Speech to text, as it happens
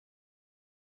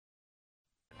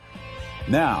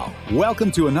Now,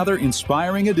 welcome to another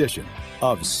inspiring edition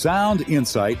of Sound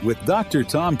Insight with Dr.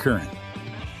 Tom Curran.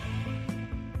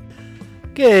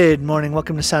 Good morning.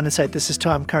 Welcome to Sound Insight. This is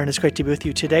Tom Curran. It's great to be with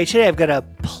you today. Today I've got a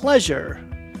pleasure.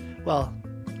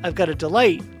 I've got a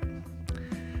delight.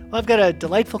 I've got a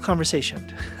delightful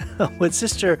conversation with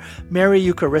Sister Mary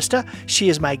Eucharista. She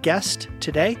is my guest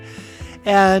today.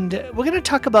 And we're going to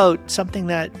talk about something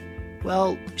that,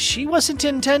 she wasn't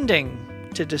intending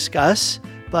to discuss,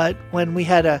 but when we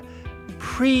had a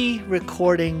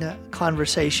pre-recording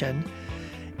conversation,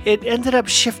 it ended up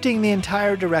shifting the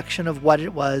entire direction of what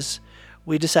it was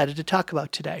we decided to talk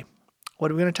about today.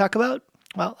 What are we going to talk about?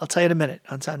 Well, I'll tell you in a minute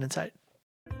on Sound Insight.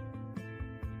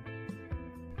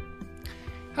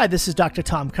 Hi, this is Dr.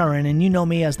 Tom Curran, and you know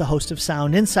me as the host of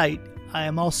Sound Insight. I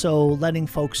am also letting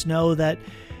folks know that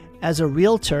as a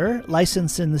realtor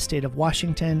licensed in the state of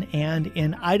Washington and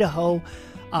in Idaho,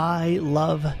 I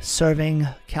love serving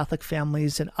Catholic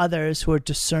families and others who are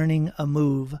discerning a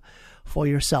move for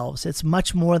yourselves. It's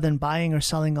much more than buying or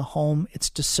selling a home. It's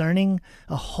discerning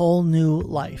a whole new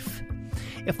life.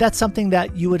 If that's something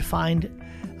that you would find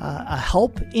a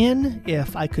help in,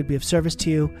 if I could be of service to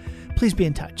you, please be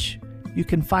in touch. You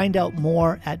can find out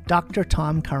more at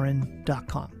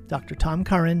drtomcurran.com.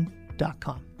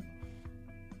 drtomcurran.com.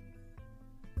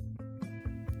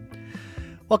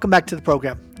 Welcome back to the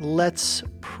program. Let's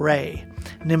pray.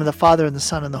 In the name of the Father, and the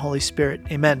Son, and the Holy Spirit.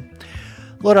 Amen.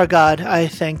 Lord our God, I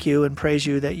thank you and praise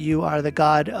you that you are the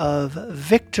God of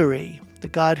victory, the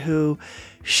God who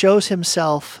shows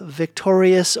himself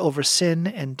victorious over sin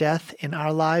and death in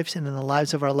our lives and in the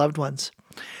lives of our loved ones.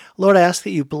 Lord, I ask that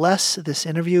you bless this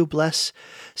interview, bless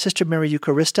Sister Mary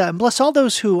Eucharista, and bless all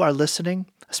those who are listening,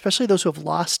 especially those who have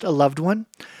lost a loved one,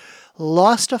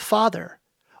 lost a father,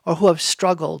 or who have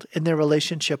struggled in their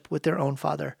relationship with their own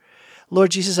father. Lord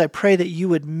Jesus, I pray that you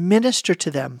would minister to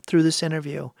them through this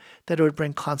interview, that it would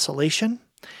bring consolation,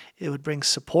 it would bring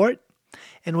support,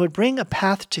 and would bring a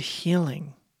path to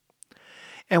healing.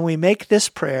 And we make this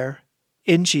prayer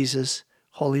in Jesus'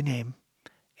 holy name.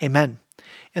 Amen.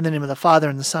 In the name of the Father,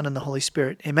 and the Son, and the Holy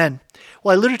Spirit. Amen.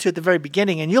 Well, I alluded to it at the very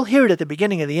beginning, and you'll hear it at the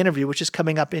beginning of the interview, which is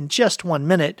coming up in just 1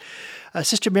 minute.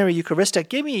 Sister Mary Eucharista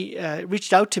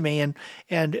reached out to me,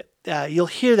 and you'll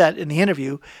hear that in the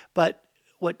interview. But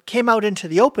what came out into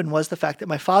the open was the fact that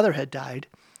my father had died,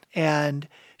 and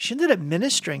she ended up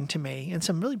ministering to me in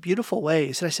some really beautiful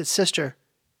ways. And I said, Sister,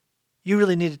 you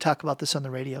really need to talk about this on the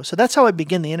radio. So that's how I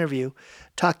begin the interview,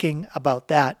 talking about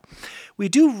that. We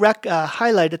do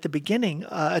highlight at the beginning,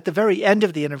 at the very end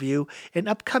of the interview, an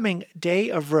upcoming day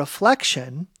of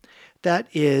reflection that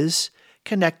is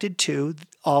connected to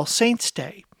All Saints'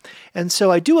 Day. And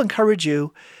so I do encourage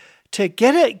you to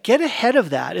get ahead of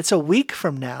that. It's a week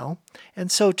from now. And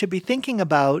so to be thinking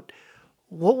about,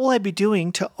 what will I be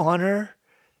doing to honor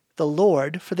the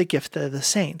Lord for the gift of the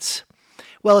saints?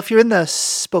 Well, if you're in the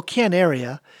Spokane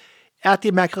area, at the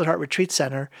Immaculate Heart Retreat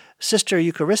Center, Sister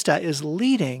Eucharista is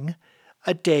leading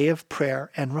a day of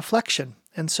prayer and reflection.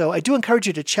 And so I do encourage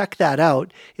you to check that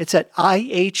out. It's at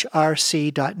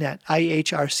ihrc.net,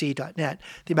 ihrc.net,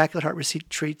 the Immaculate Heart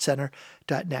Retreat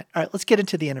Center.net. All right, let's get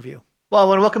into the interview. Well, I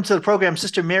want to welcome to the program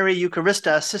Sister Mary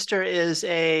Eucharista. Sister is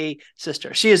a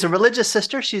sister. She is a religious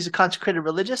sister. She's a consecrated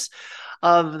religious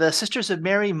of the Sisters of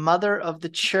Mary, Mother of the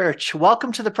Church.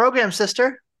 Welcome to the program,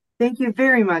 Sister. Thank you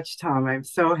very much, Tom. I'm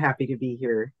so happy to be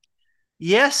here.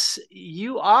 Yes,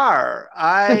 you are.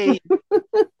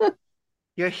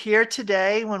 You're here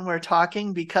today when we're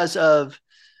talking because of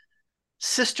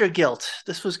sister guilt.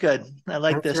 This was good. I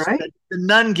like That's this. Right. The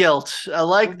nun guilt. I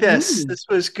like this. This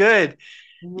was good.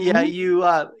 Yeah,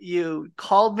 you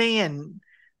called me and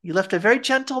you left a very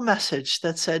gentle message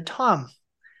that said, Tom,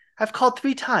 I've called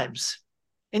 3 times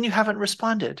and you haven't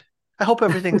responded. I hope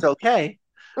everything's okay.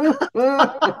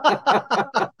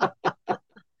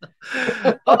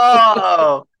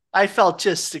 Oh, I felt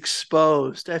just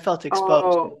exposed.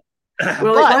 Oh,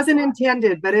 well, it wasn't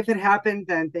intended, but if it happened,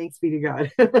 then thanks be to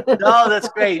God. No, that's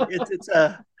great. It's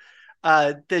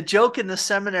the joke in the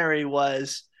seminary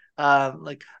was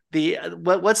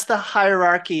what's the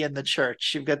hierarchy in the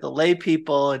church? You've got the lay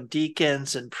people and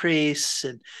deacons and priests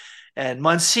and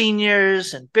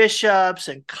monsignors and bishops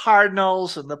and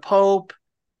cardinals and the Pope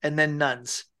and then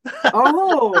nuns.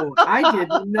 Oh, I did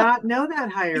not know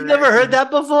that hierarchy. You've never heard that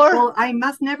before? Well, I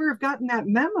must never have gotten that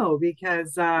memo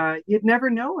because you'd never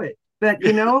know it. But,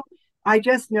 I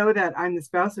just know that I'm the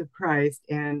spouse of Christ.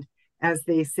 And as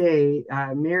they say,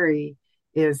 Mary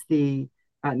is the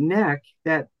neck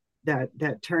that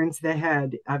turns the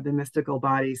head of the mystical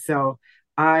body. So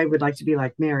I would like to be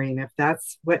like Mary. And if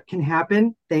that's what can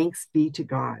happen, thanks be to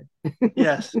God.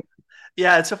 Yes.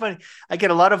 Yeah, it's so funny. I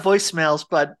get a lot of voicemails,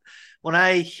 but when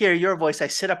I hear your voice, I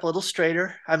sit up a little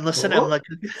straighter. I'm listening. I'm Oh, like,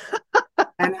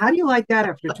 and how do you like that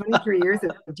after 23 years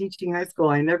of teaching high school?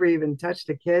 I never even touched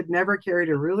a kid, never carried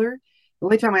a ruler. The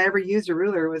only time I ever used a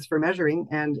ruler was for measuring,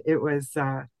 and it was,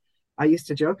 I used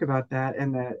to joke about that.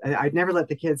 And I'd never let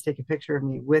the kids take a picture of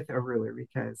me with a ruler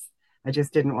because I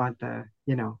just didn't want the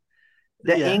yeah.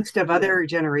 angst of other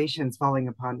generations falling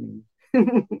upon me.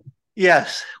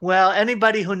 Yes. Well,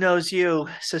 anybody who knows you,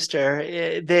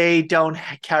 sister, they don't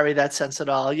carry that sense at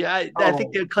all. Yeah, I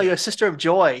think they Oh, would call you a sister of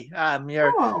joy.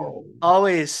 You're oh,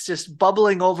 always just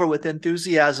bubbling over with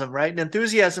enthusiasm, right? And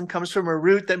enthusiasm comes from a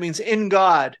root that means in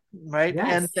God, right?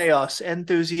 And yes. theos,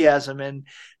 enthusiasm. And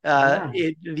Yeah.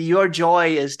 your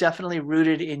joy is definitely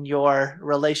rooted in your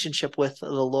relationship with the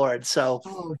Lord. So,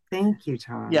 Oh, thank you,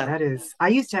 Tom. yeah. That is, I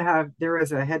used to have, there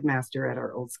was a headmaster at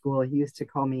our old school. He used to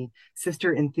call me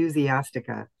Sister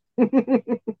Enthusiastica.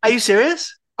 Are you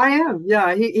serious? I am.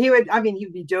 Yeah. He would, I mean,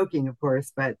 he'd be joking, of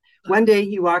course, but one day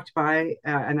he walked by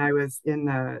and I was in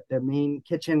the main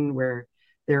kitchen where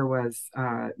there was,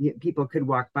 people could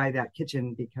walk by that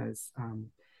kitchen because,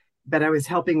 but I was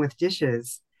helping with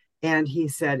dishes. And he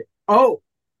said, oh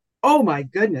my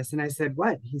goodness. And I said,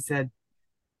 what? He said,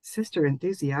 Sister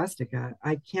Enthusiastica,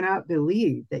 I cannot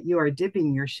believe that you are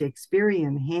dipping your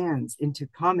Shakespearean hands into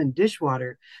common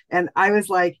dishwater. And I was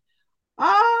like,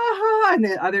 ah, and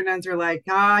the other nuns are like,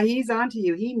 he's onto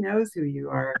you. He knows who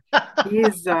you are.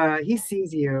 He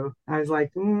sees you. I was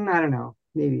like, I don't know,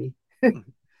 maybe.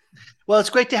 Well,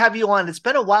 it's great to have you on. It's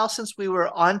been a while since we were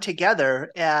on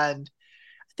together. And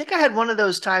I think I had one of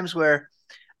those times where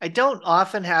I don't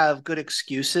often have good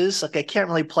excuses. Like I can't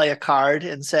really play a card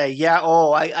and say, yeah,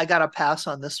 oh, I got to pass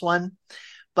on this one.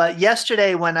 But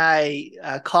yesterday when I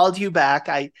called you back,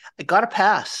 I got a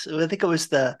pass. I think it was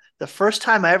the first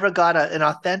time I ever got an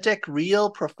authentic,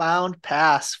 real, profound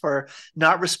pass for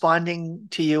not responding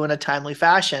to you in a timely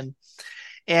fashion.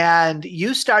 And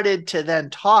you started to then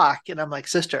talk, and I'm like,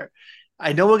 sister,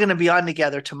 I know we're going to be on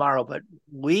together tomorrow, but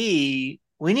we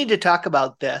need to talk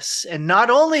about this, and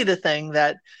not only the thing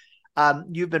that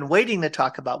you've been waiting to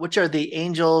talk about, which are the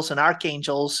angels and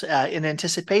archangels in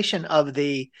anticipation of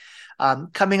the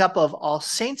coming up of All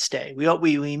Saints Day.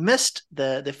 We missed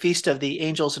the feast of the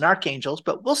angels and archangels,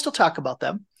 but we'll still talk about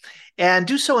them and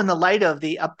do so in the light of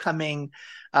the upcoming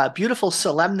beautiful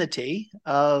solemnity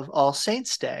of All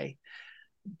Saints Day.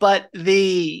 But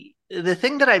the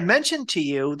thing that I mentioned to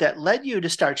you that led you to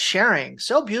start sharing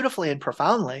so beautifully and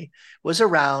profoundly was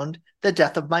around the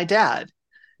death of my dad.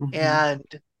 Mhm.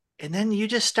 And and then you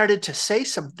just started to say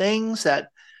some things that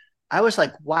I was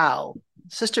like, wow,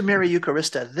 Sister Mary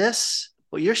Eucharista, this,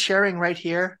 what you're sharing right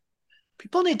here,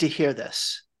 people need to hear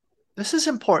this. This is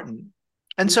important.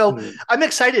 And Thank so you. I'm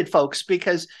excited, folks,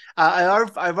 because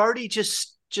I've already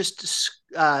just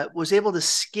was able to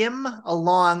skim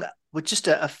along with just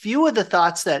a few of the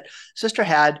thoughts that Sister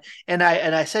had, and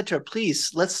I said to her,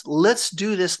 please let's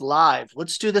do this live.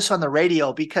 Let's do this on the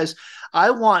radio because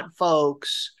I want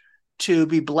folks to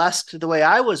be blessed the way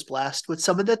I was blessed with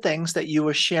some of the things that you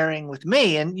were sharing with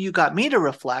me, and you got me to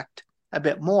reflect a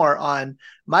bit more on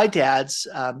my dad's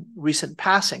recent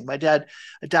passing. My dad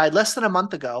died less than a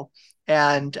month ago,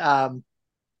 and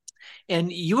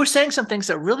you were saying some things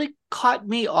that really caught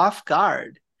me off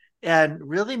guard and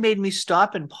really made me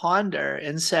stop and ponder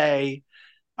and say,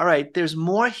 all right, there's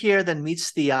more here than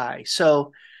meets the eye.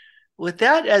 So with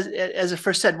that, as I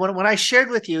first said, when I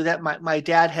shared with you that my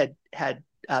dad had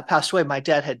passed away, my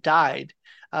dad had died,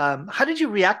 how did you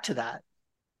react to that?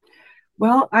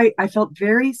 Well, I felt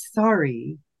very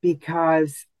sorry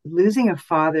because losing a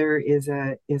father is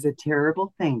a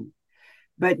terrible thing.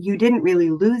 But you didn't really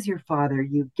lose your father.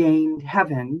 You gained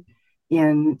heaven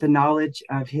in the knowledge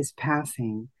of his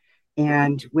passing.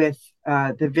 And with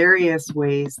the various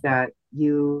ways that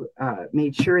you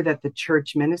made sure that the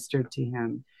church ministered to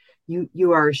him,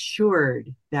 you are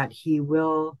assured that he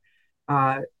will,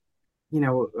 uh,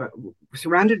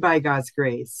 surrounded by God's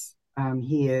grace,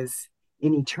 he is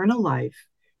in eternal life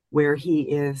where he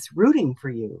is rooting for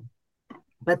you.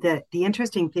 But the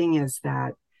interesting thing is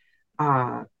that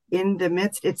uh, in the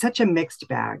midst, it's such a mixed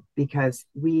bag because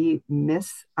we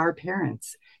miss our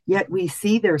parents, yet we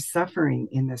see their suffering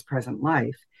in this present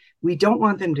life. We don't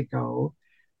want them to go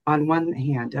on one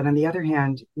hand, and on the other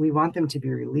hand, we want them to be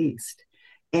released.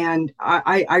 And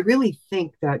I really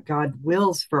think that God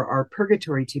wills for our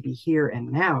purgatory to be here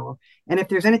and now. And if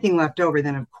there's anything left over,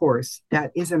 then of course,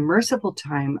 that is a merciful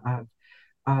time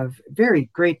of very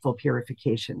grateful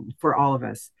purification for all of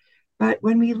us. But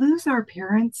when we lose our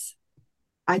parents,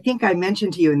 I think I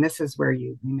mentioned to you, and this is where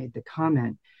you made the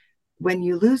comment, when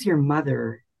you lose your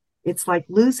mother, It's like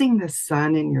losing the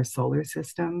sun in your solar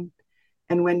system.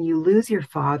 And when you lose your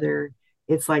father,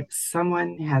 it's like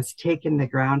someone has taken the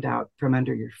ground out from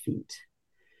under your feet.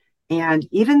 And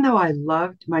even though I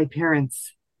loved my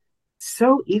parents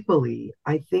so equally,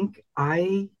 I think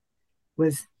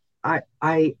was I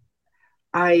I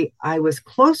I was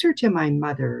closer to my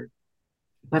mother,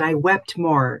 but I wept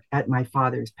more at my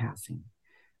father's passing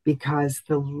because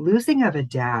the losing of a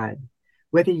dad,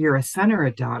 whether you're a son or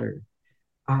a daughter,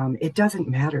 it doesn't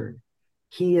matter.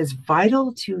 He is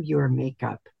vital to your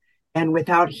makeup. And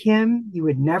without him, you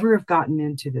would never have gotten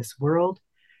into this world.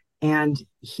 And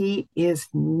he is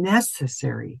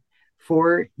necessary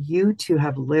for you to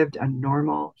have lived a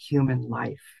normal human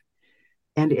life.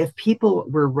 And if people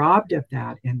were robbed of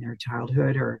that in their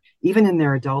childhood or even in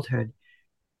their adulthood,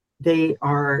 they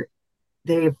are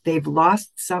they've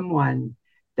lost someone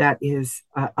that is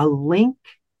a link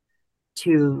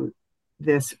to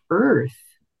this earth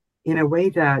in a way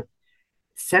that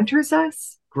centers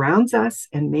us, grounds us,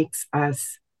 and makes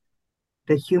us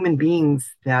the human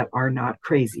beings that are not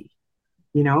crazy.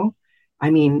 You know,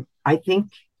 I mean, I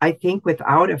think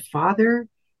without a father,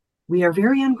 we are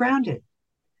very ungrounded.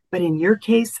 But in your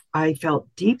case, I felt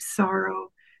deep sorrow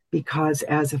because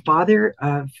as a father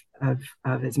of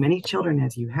as many children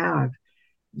as you have,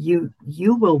 you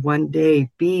will one day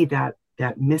be that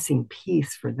missing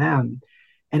piece for them.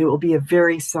 And it will be a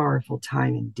very sorrowful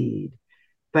time indeed.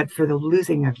 But for the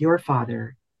losing of your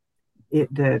father,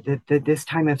 this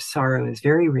time of sorrow is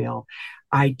very real.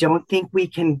 I don't think we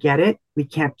can get it. We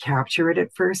can't capture it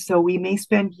at first. So we may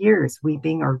spend years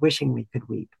weeping or wishing we could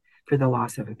weep for the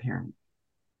loss of a parent.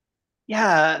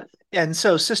 Yeah. And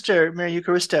so, Sister Mary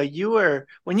Eucharista,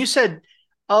 when you said,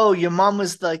 oh, your mom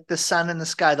was like the sun in the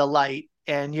sky, the light,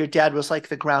 and your dad was like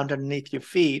the ground underneath your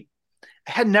feet,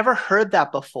 I had never heard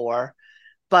that before,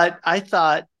 but I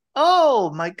thought,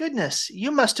 oh my goodness,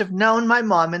 you must have known my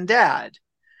mom and dad,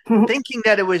 thinking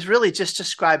that it was really just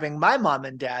describing my mom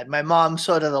and dad. My mom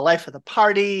sort of the life of the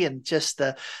party and just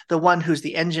the one who's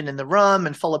the engine in the room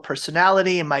and full of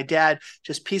personality, and my dad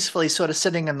just peacefully sort of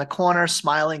sitting in the corner,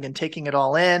 smiling and taking it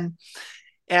all in.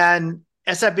 And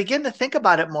as I begin to think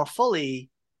about it more fully,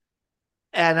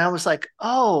 and I was like,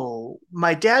 oh,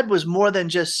 my dad was more than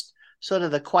just sort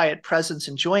of the quiet presence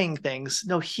enjoying things.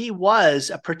 No, he was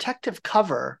a protective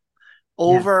cover Yes,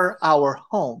 over our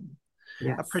home,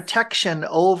 a yes. protection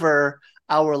over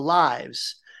our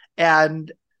lives.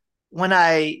 And when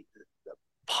I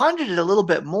pondered it a little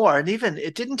bit more, and even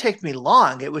it didn't take me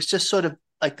long, it was just sort of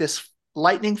like this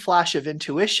lightning flash of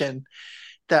intuition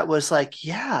that was like,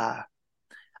 yeah,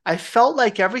 I felt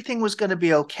like everything was going to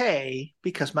be okay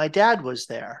because my dad was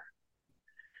there.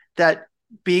 That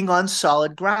being on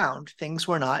solid ground, things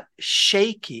were not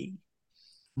shaky.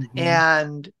 Mhm.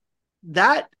 And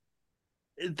that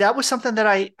that was something that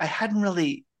I hadn't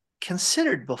really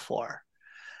considered before.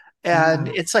 And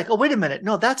Yeah, it's like, oh, wait a minute.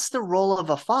 No, that's the role of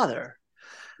a father.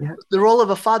 yeah. The role of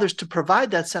a father is to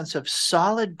provide that sense of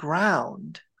solid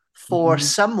ground for Mhm.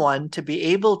 someone to be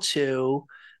able to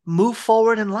move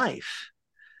forward in life.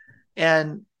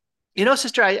 And,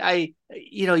 sister,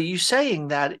 you saying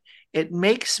that, it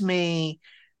makes me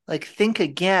like think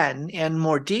again and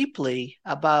more deeply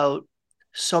about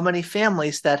so many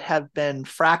families that have been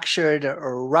fractured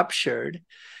or ruptured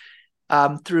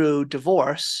through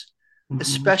divorce, Mhm.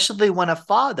 especially when a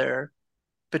father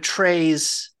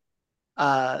betrays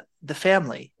the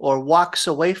family or walks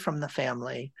away from the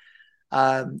family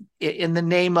in the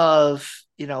name of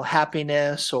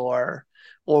happiness or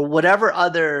whatever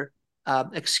other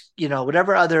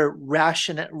whatever other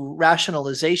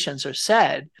rationalizations are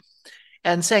said,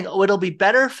 and saying, oh, it'll be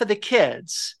better for the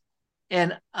kids.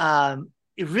 And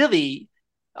it really,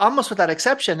 almost without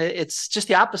exception, it's just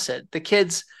the opposite. The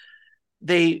kids,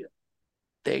 they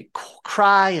they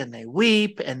cry and they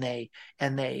weep and they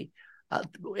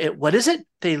what is it?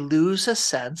 They lose a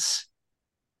sense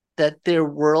that their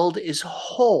world is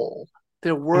whole.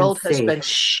 Their And world has safe. been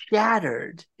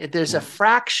shattered. There's a Yeah.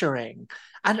 fracturing.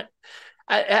 And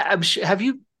I'm sure, have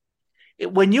you,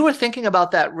 when you were thinking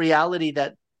about that reality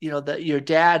that that your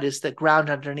dad is the ground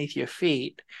underneath your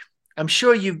feet, I'm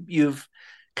sure you've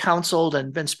counseled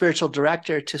and been spiritual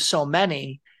director to so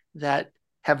many that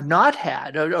have not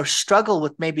had or struggle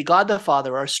with maybe God the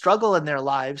Father or struggle in their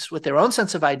lives with their own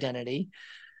sense of identity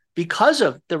because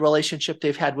of the relationship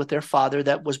they've had with their father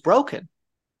that was broken.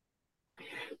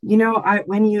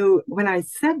 When I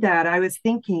said that, I was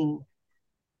thinking,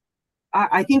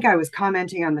 I think I was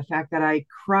commenting on the fact that I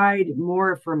cried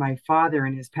more for my father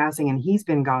in his passing, and he's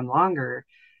been gone longer.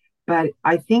 But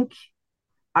I think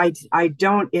I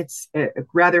don't, it's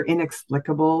rather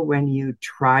inexplicable when you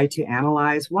try to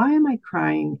analyze, why am I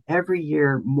crying every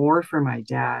year more for my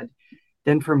dad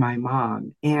than for my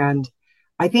mom? And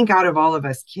I think out of all of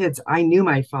us kids, I knew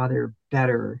my father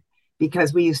better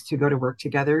because we used to go to work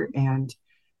together, and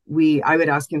I would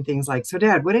ask him things like, so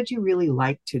dad, what did you really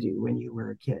like to do when you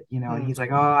were a kid? And he's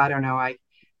like, oh, I don't know. I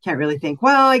can't really think.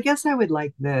 Well, I guess I would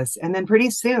like this. And then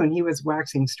pretty soon he was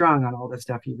waxing strong on all the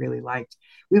stuff he really liked.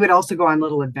 We would also go on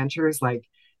little adventures like,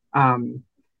 um,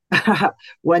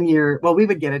 one year, well, we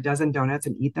would get a dozen donuts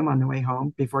and eat them on the way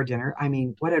home before dinner. I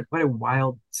mean, what a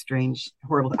wild, strange,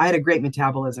 horrible. I had a great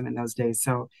metabolism in those days,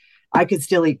 so I could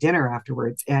still eat dinner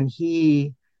afterwards. And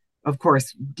he, of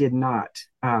course, did not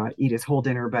eat his whole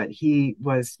dinner, but he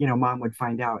was, mom would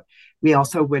find out. We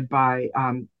also would buy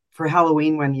for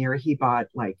Halloween one year. He bought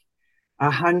like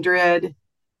 100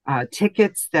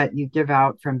 tickets that you give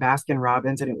out from Baskin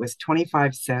Robbins, and it was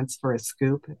 25 cents for a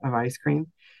scoop of ice cream.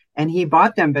 And he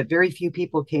bought them, but very few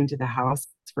people came to the house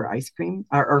for ice cream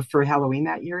or for Halloween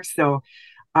that year. So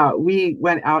we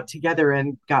went out together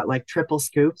and got like triple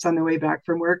scoops on the way back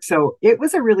from work. So it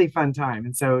was a really fun time.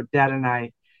 And so dad and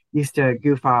I used to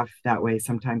goof off that way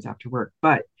sometimes after work.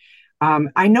 But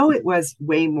I know it was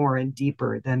way more and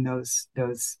deeper than those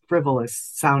frivolous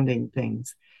sounding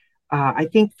things. I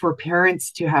think for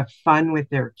parents to have fun with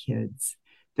their kids,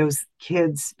 those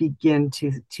kids begin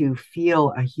to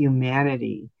feel a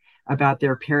humanity about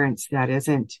their parents that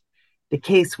isn't the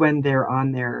case when they're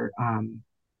on their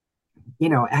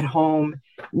at home,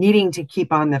 needing to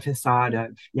keep on the facade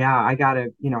of, yeah, I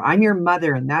gotta, I'm your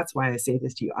mother and that's why I say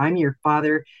this to you, I'm your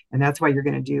father and that's why you're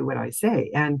going to do what I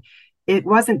say. And it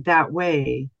wasn't that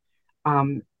way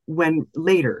when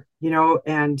later,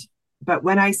 but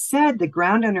when I said the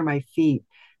ground under my feet,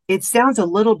 it sounds a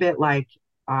little bit like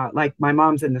my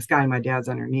mom's in the sky and my dad's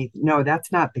underneath. No,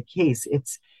 that's not the case.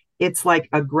 It's like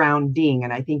a grounding,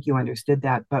 and I think you understood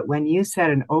that. But when you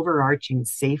said an overarching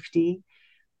safety,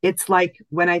 it's like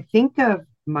when I think of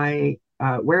my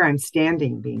where I'm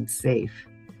standing being safe,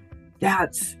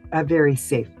 that's a very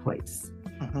safe place.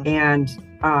 Mm-hmm. And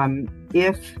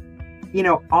if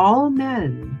all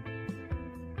men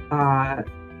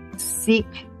seek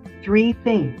three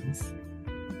things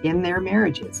in their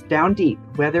marriages, down deep,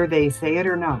 whether they say it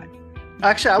or not.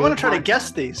 Actually, I want to try to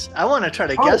guess these.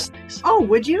 Guess these. Oh,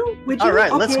 would you? All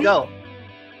right, okay. Let's go.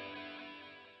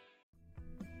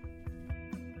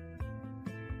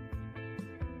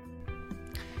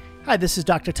 Hi, this is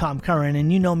Dr. Tom Curran,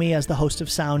 and you know me as the host of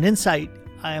Sound Insight.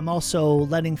 I am also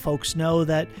letting folks know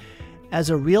that as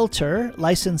a realtor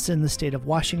licensed in the state of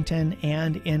Washington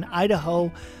and in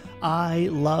Idaho, I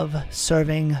love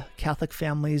serving Catholic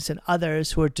families and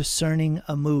others who are discerning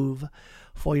a move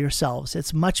for yourselves.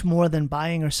 It's much more than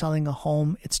buying or selling a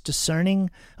home. It's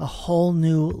discerning a whole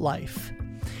new life.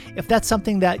 If that's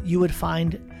something that you would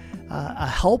find a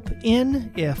help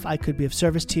in, if I could be of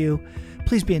service to you,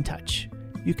 please be in touch.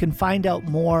 You can find out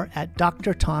more at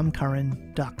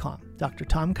drtomcurran.com.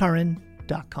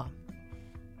 drtomcurran.com.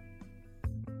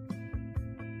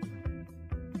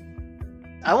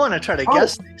 I want to try to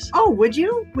guess these. Oh, would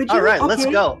you? All right, okay. Let's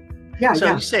go. Yeah.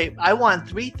 So you say, I want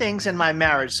three things in my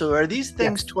marriage. So are these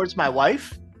things towards my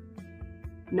wife?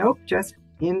 Nope, just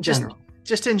in general.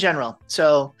 Just in general.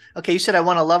 So, okay, you said I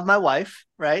want to love my wife,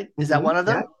 right? Is that one of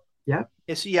them? Yeah.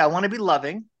 So, I want to be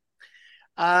loving.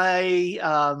 Let's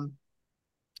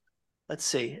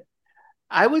see.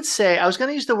 I would say, I was going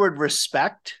to use the word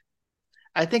respect.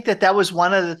 I think that was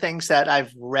one of the things that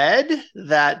I've read,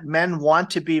 that men want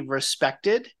to be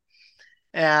respected,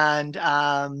 and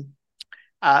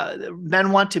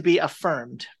men want to be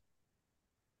affirmed.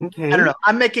 Okay. I don't know.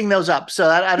 I'm making those up, so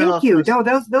I don't know. Thank you. No,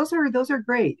 those are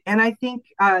great, and I think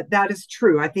that is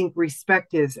true. I think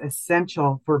respect is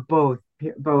essential for both.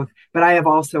 But I have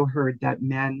also heard that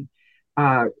men,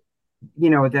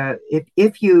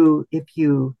 if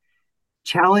you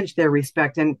challenge their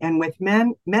respect, and with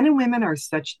men and women are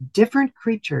such different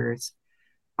creatures.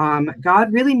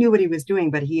 God really knew what he was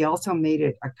doing, but he also made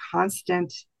it a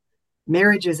constant.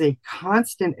 Marriage is a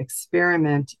constant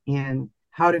experiment in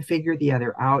how to figure the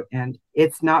other out. And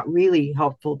it's not really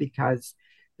helpful because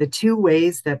the two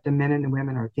ways that the men and the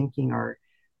women are thinking are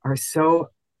so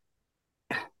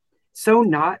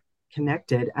not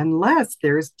connected unless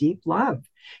there's deep love.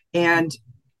 And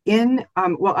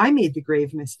I made the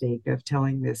grave mistake of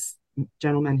telling this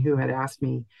gentleman who had asked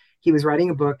me, he was writing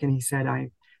a book and he said,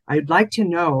 I'd like to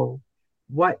know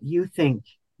what you think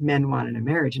men want in a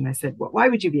marriage. And I said, well, why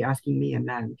would you be asking me and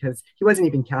men? Because he wasn't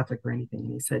even Catholic or anything.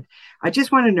 And he said, I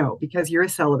just want to know, because you're a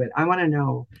celibate, I want to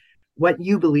know what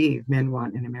you believe men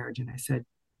want in a marriage. And I said,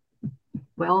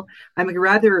 Well, I'm a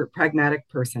rather pragmatic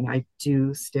person. I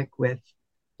do stick with,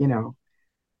 you know,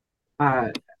 uh,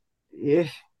 eh,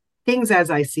 things as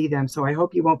I see them. So I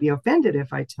hope you won't be offended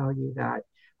if I tell you that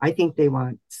I think they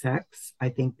want sex. I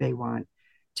think they want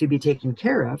to be taken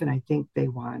care of. And I think they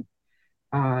want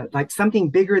like something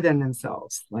bigger than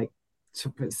themselves. Like,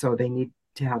 so they need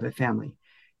to have a family.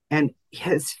 And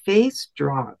his face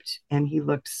dropped and he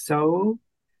looked so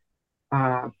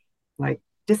uh, like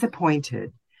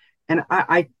disappointed. And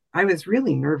I was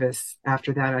really nervous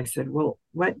after that. I said, well,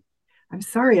 what, I'm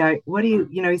sorry. What do you,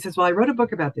 he says, well, I wrote a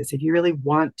book about this. If you really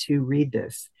want to read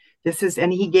this, this is,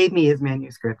 and he gave me his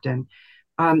manuscript. And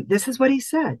this is what he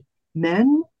said.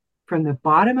 Men from the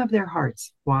bottom of their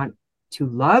hearts want to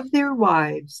love their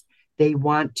wives. They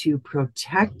want to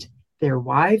protect their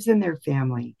wives and their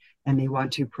family, and they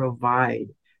want to provide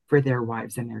for their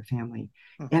wives and their family.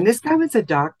 And this guy was a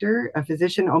doctor, a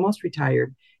physician, almost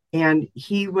retired. And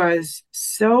he was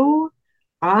so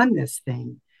on this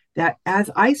thing that as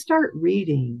I start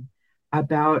reading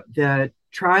about the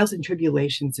trials and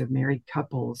tribulations of married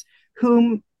couples,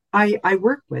 whom I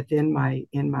work with in my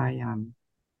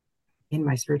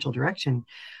spiritual direction,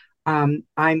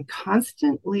 I'm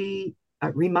constantly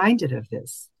reminded of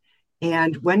this.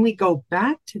 And when we go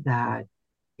back to that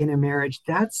in a marriage,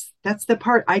 that's the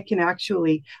part I can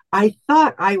actually. I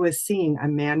thought I was seeing a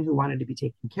man who wanted to be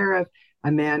taken care of,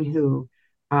 a man who,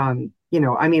 I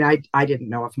mean, I didn't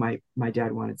know if my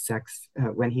dad wanted sex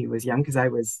when he was young because I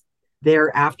was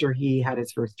there after he had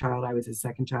his first child. I was his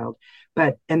second child,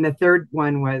 and the third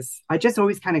one was. I just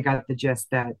always kind of got the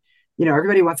gist that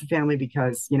everybody wants a family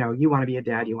because you want to be a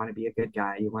dad, you want to be a good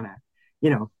guy, you want to.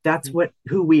 That's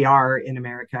who we are in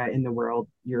America, in the world.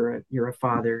 You're a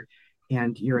father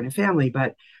and you're in a family.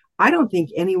 But I don't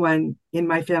think anyone in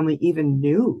my family even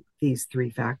knew these three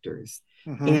factors.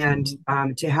 And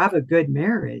to have a good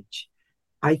marriage,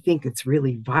 I think it's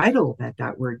really vital that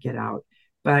that word get out.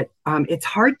 But it's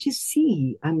hard to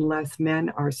see unless men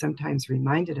are sometimes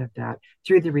reminded of that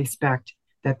through the respect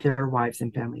that their wives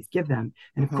and families give them.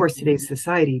 And of course, today's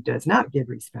society does not give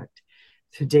respect.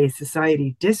 Today's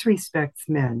society disrespects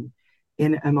men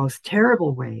in a most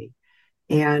terrible way.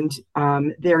 And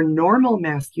their normal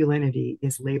masculinity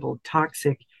is labeled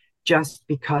toxic just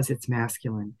because it's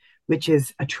masculine, which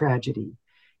is a tragedy.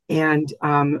 And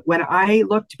when I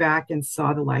looked back and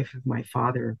saw the life of my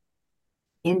father,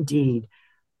 indeed,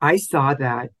 I saw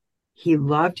that he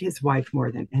loved his wife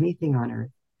more than anything on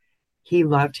earth. He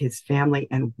loved his family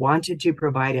and wanted to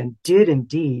provide and did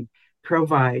indeed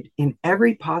provide in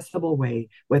every possible way,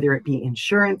 whether it be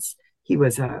insurance. He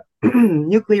was a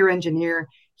nuclear engineer.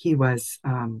 He was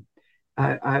part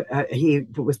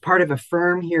of a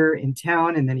firm here in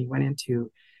town, and then he went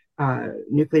into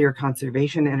nuclear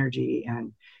conservation energy.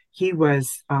 And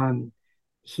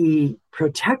he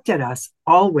protected us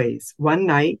always. One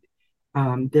night,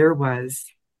 there was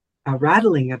a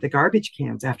rattling of the garbage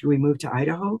cans after we moved to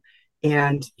Idaho,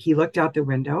 and he looked out the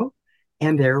window,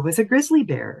 and there was a grizzly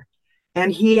bear,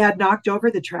 and he had knocked over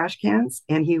the trash cans,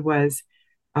 and he was.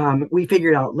 We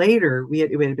figured out later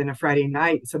it had been a Friday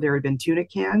night, so there had been tuna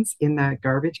cans in the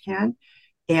garbage can,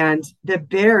 and the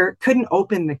bear couldn't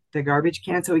open the garbage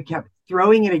can, so he kept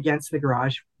throwing it against the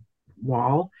garage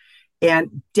wall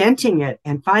and denting it.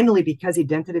 And finally, because he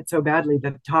dented it so badly,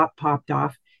 the top popped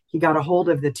off. He got a hold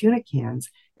of the tuna cans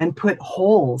and put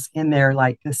holes in there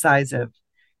like the size of.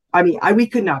 I mean, we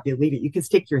could not believe it. You could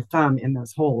stick your thumb in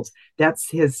those holes. That's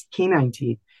his canine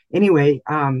teeth. Anyway,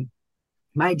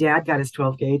 my dad got his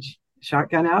 12 gauge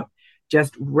shotgun out,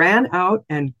 just ran out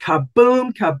and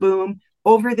kaboom, kaboom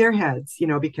over their heads,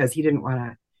 because he didn't want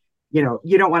to,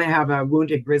 you don't want to have a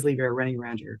wounded grizzly bear running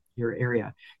around your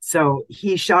area. So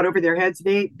he shot over their heads.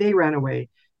 They ran away.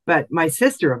 But my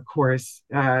sister, of course,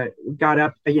 got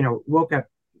up, woke up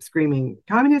screaming,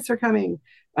 communists are coming.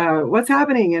 What's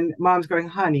happening? And mom's going,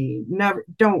 honey, never,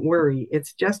 don't worry.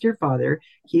 It's just your father.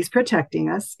 He's protecting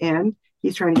us, and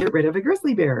he's trying to get rid of a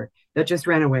grizzly bear that just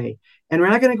ran away. And we're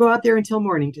not going to go out there until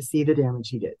morning to see the damage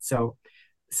he did. So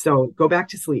go back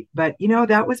to sleep. But,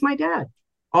 that was my dad.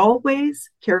 Always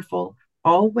careful,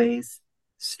 always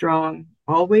strong,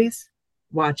 always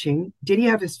watching. Did he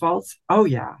have his faults? Oh,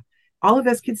 yeah. All of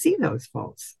us could see those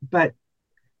faults. But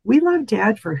we loved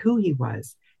Dad for who he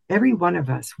was. Every one of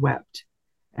us wept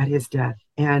at his death.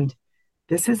 And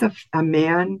this is a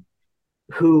man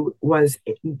who was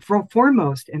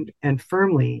foremost and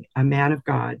firmly a man of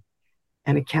God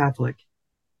and a Catholic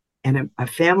and a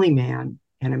family man,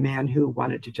 and a man who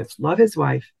wanted to just love his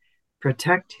wife,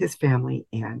 protect his family,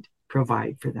 and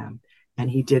provide for them.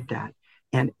 And he did that.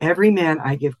 And every man,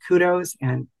 I give kudos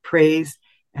and praise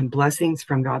and blessings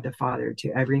from God the Father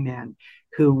to every man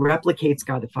who replicates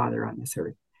God the Father on this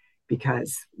earth,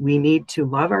 because we need to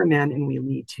love our men, and we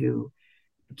need to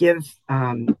give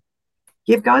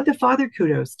give God the Father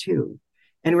kudos too,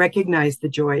 and recognize the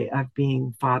joy of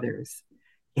being fathers.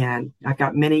 And I've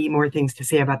got many more things to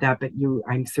say about that, but you,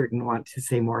 I'm certain, want to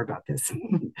say more about this.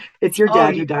 It's your Oh,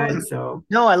 dad who died, so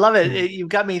no, I love it. yeah. You've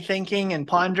got me thinking and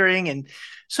pondering and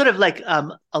sort of like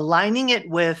aligning it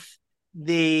with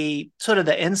the sort of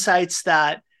the insights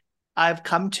that I've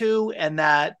come to and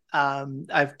that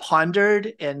I've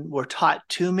pondered and were taught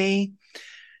to me.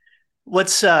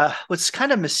 What's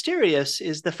kind of mysterious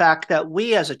is the fact that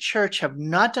we as a church have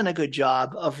not done a good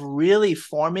job of really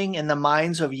forming in the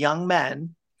minds of young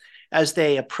men as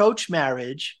they approach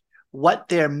marriage what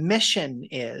their mission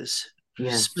is,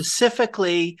 Yes.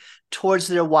 specifically towards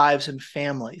their wives and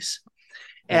families.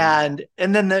 Yeah.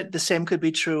 And then the same could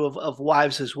be true of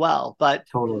wives as well. But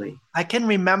Totally. I can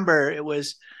remember it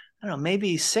was, I don't know,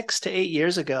 maybe 6 to 8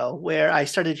 years ago where I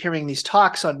started hearing these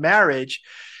talks on marriage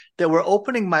that were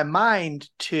opening my mind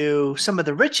to some of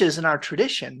the riches in our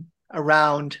tradition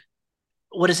around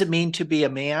what does it mean to be a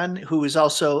man who is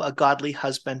also a godly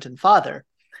husband and father.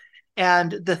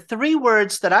 And the three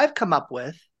words that I've come up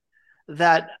with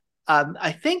that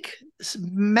I think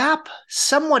map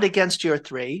somewhat against your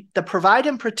three, the provide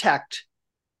and protect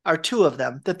are two of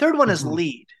them. The third one is Mm-hmm.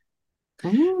 lead.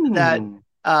 That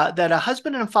Mm. that a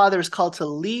husband and a father is called to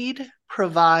lead,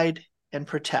 provide, and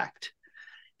protect.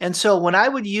 And so when I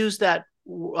would use that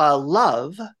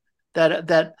love,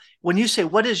 that when you say,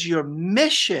 what is your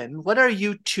mission? What are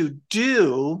you to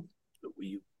do?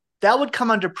 That would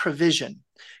come under provision.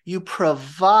 You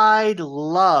provide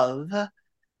love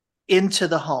into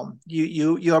the home.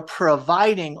 You're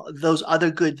providing those other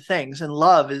good things, and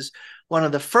love is one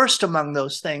of the first among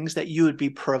those things that you would be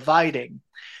providing.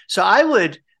 So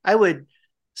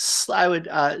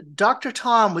Dr.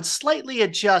 Tom would slightly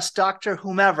adjust Dr.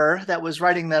 whomever that was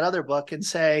writing that other book and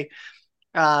say,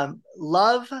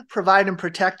 love, provide, and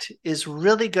protect is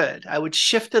really good. I would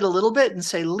shift it a little bit and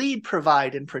say lead,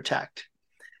 provide, and protect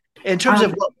in terms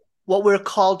of what we're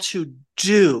called to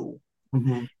do.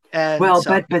 Mm-hmm. And Well,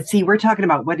 so, but see, we're talking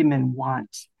about what do men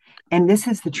want, and this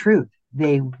is the truth.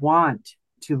 They want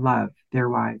to love their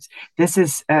wives. This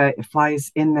is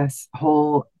flies in this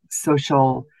whole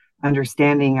social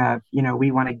understanding of,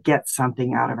 we want to get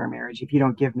something out of our marriage. If you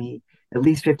don't give me at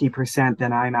least 50%,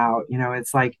 then I'm out.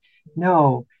 It's like,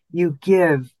 no, you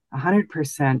give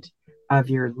 100% of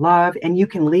your love, and you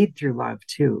can lead through love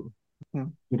too.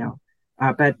 mhm.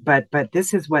 But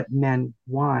this is what men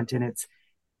want, and it's,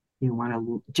 you want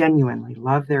to genuinely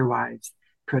love their wives,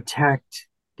 protect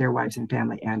their wives and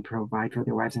family, and provide for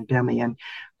their wives and family. And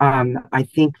I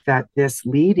think that this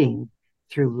leading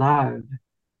through love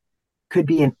could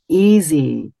be an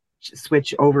easy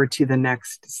switch over to the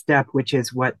next step, which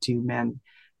is what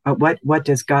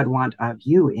does God want of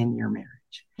you in your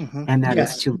marriage? And that is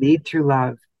Yes. to lead through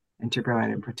love and to provide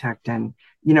and protect. And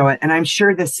I'm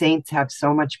sure the saints have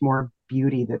so much more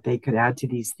beauty that they could add to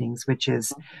these things, which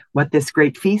is what this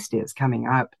great feast is coming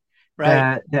up.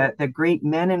 Right. The great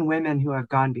men and women who have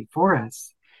gone before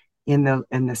us in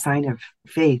the sign of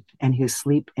faith, and who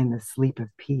sleep in the sleep of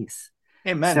peace.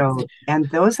 Amen. So, and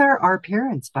those are our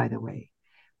parents, by the way.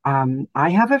 I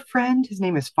have a friend, his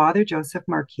name is Father Joseph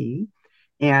Marquis,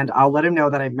 and I'll let him know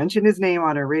that I mentioned his name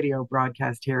on a radio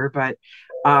broadcast here, but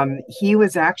he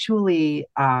was actually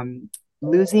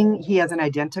he has an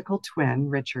identical twin,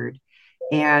 Richard,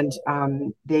 and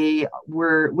they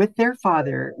were with their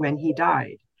father when he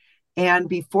died. And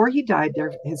before he died,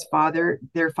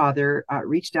 their father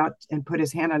reached out and put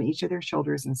his hand on each of their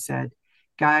shoulders and said,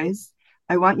 guys,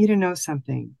 I want you to know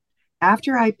something.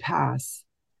 After I pass,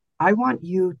 I want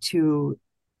you to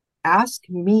ask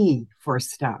me for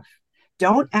stuff.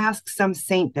 Don't ask some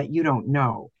saint that you don't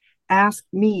know. Ask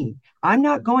me. I'm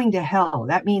not going to hell.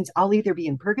 That means I'll either be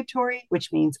in purgatory,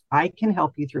 which means I can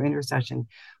help you through intercession,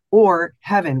 or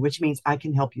heaven, which means I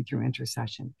can help you through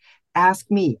intercession.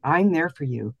 Ask me. I'm there for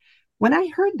you. When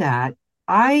I heard that,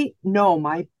 I know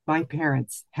my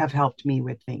parents have helped me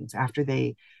with things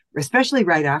especially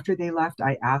right after they left.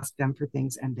 I asked them for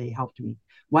things and they helped me.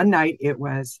 One night, it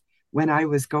was when I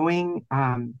was going,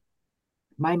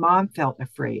 my mom felt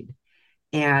afraid,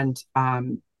 and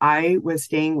I was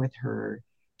staying with her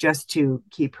just to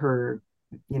keep her,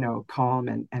 calm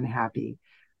and happy.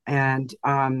 And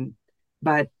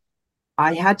but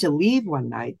I had to leave one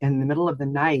night. In the middle of the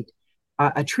night,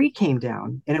 a tree came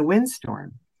down in a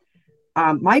windstorm.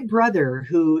 My brother,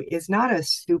 who is not a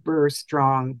super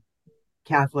strong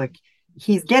Catholic,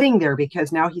 he's getting there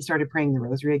because now he started praying the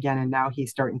rosary again, and now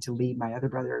he's starting to lead my other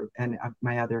brother and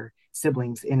my other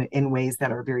siblings in ways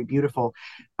that are very beautiful.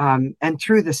 And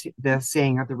through the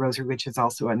saying of the rosary, which is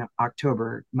also an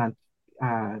October month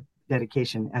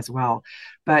dedication as well.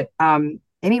 But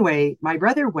anyway, my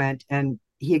brother went and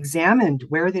he examined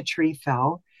where the tree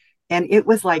fell, and it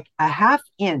was like a half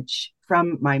inch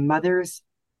from my mother's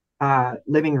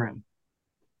living room.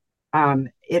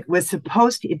 It was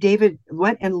supposed to, David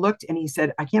went and looked and he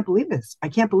said, I can't believe this. I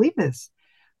can't believe this.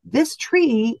 This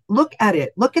tree, look at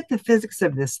it. Look at the physics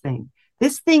of this thing.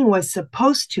 This thing was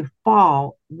supposed to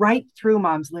fall right through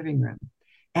mom's living room,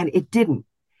 and it didn't.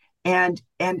 And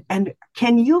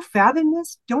can you fathom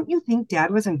this? Don't you think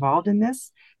dad was involved in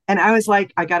this? And I was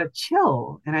like, I got a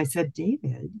chill. And I said,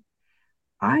 David,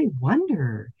 I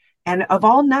wonder. And of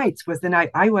all nights was the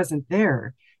night I wasn't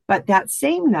there. But that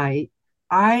same night,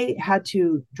 I had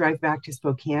to drive back to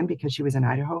Spokane because she was in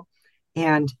Idaho.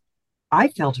 And I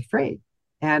felt afraid.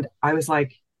 And I was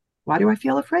like, why do I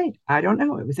feel afraid? I don't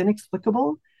know. It was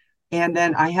inexplicable. And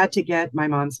then I had to get my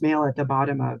mom's mail at the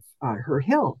bottom of her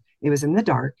hill. It was in the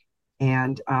dark.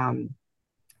 And I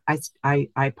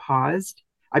paused.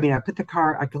 I mean, I put the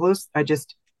car, I closed, I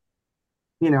just,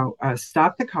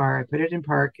 stopped the car. I put it in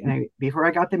park. And before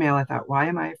I got the mail, I thought, why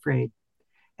am I afraid?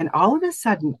 And all of a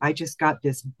sudden, I just got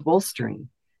this bolstering.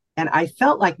 And I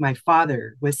felt like my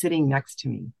father was sitting next to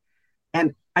me.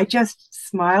 And I just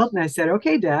smiled and I said,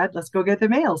 okay, Dad, let's go get the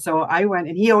mail. So I went,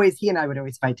 and he and I would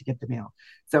always fight to get the mail.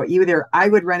 So either I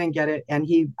would run and get it, and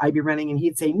I'd be running and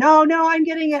he'd say, no, I'm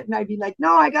getting it. And I'd be like,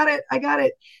 no, I got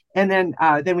it. And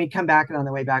then we'd come back, and on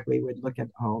the way back, we would look at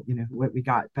what we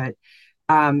got. But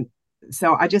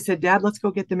so I just said, Dad, let's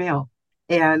go get the mail.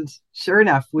 And sure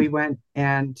enough, we went,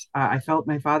 and I felt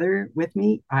my father with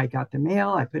me. I got the mail.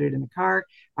 I put it in the car.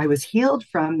 I was healed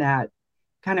from that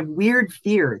kind of weird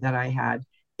fear that I had.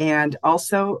 And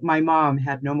also, my mom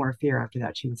had no more fear after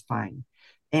that. She was fine.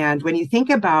 And when you think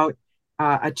about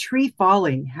a tree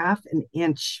falling half an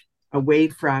inch away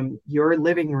from your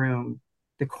living room,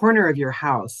 the corner of your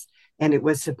house, and it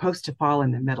was supposed to fall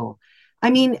in the middle.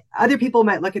 I mean, other people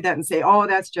might look at that and say, oh,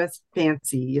 that's just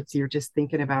fancy. You're just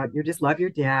thinking about, you just love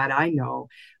your dad. I know.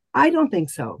 I don't think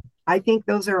so. I think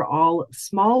those are all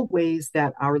small ways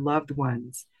that our loved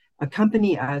ones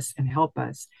accompany us and help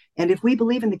us. And if we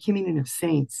believe in the communion of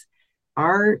saints,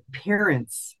 our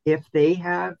parents, if they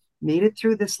have made it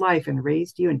through this life and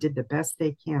raised you and did the best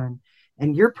they can,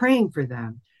 and you're praying for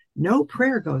them, no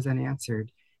prayer goes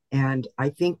unanswered. And I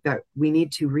think that we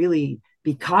need to really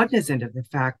be cognizant of the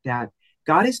fact that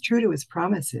God is true to his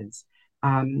promises.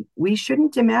 We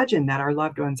shouldn't imagine that our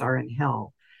loved ones are in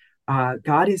hell.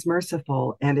 God is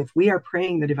merciful. And if we are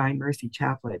praying the Divine Mercy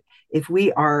Chaplet, if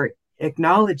we are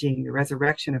acknowledging the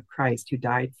resurrection of Christ who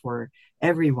died for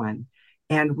everyone,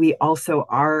 and we also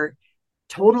are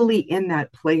totally in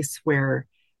that place where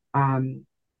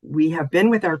we have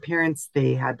been with our parents.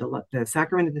 They had the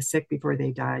sacrament of the sick before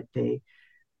they died. They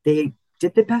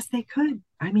did the best they could.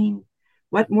 I mean,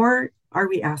 what more are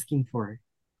we asking for?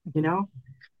 I don't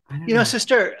know.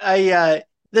 Sister,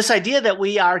 this idea that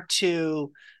we are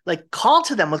to call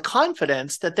to them with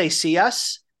confidence that they see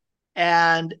us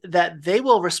and that they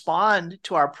will respond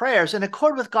to our prayers in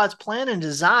accord with God's plan and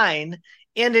design,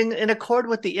 and in accord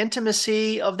with the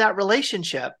intimacy of that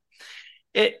relationship.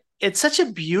 It's such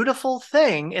a beautiful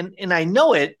thing. And I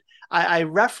know it. I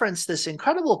reference this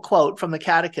incredible quote from the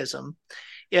Catechism.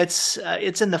 It's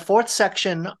in the fourth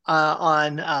section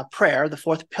on prayer, the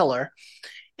fourth pillar.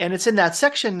 And it's in that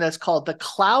section that's called the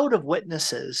Cloud of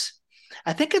Witnesses.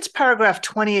 I think it's paragraph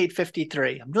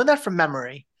 2853. I'm doing that from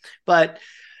memory. But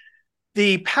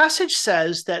the passage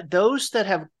says that those that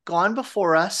have gone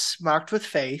before us, marked with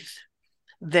faith,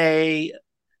 they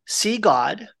see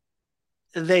God,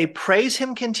 they praise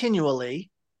him continually,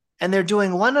 and they're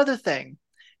doing one other thing: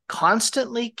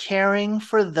 constantly caring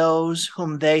for those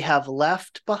whom they have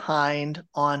left behind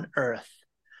on earth.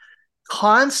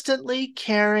 Constantly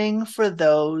caring for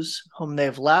those whom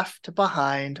they've left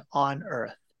behind on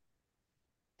earth.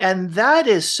 And that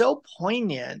is so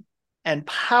poignant and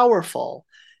powerful.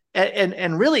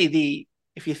 And really,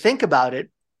 if you think about it,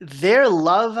 their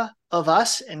love of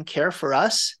us and care for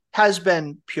us has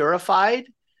been purified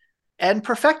and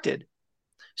perfected.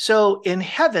 So in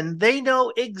heaven, they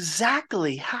know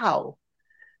exactly how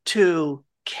to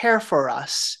care for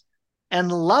us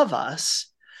and love us,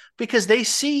 because they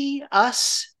see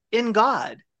us in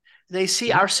God. They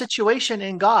see our situation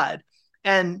in God.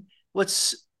 And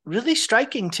what's really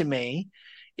striking to me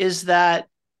is that,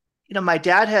 my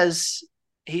dad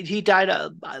he died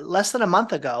less than a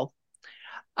month ago.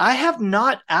 I have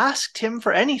not asked him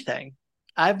for anything.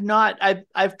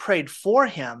 I've prayed for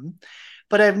him,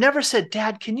 but I've never said,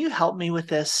 Dad, can you help me with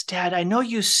this? Dad, I know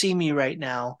you see me right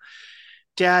now.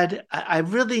 Dad, I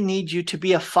really need you to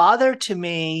be a father to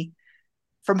me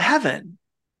from heaven.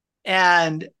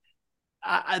 And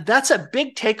that's a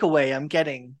big takeaway I'm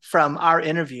getting from our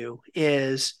interview,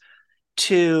 is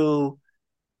to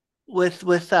with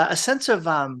a sense of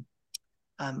I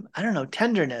don't know,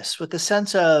 tenderness, with a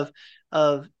sense of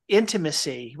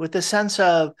intimacy, with a sense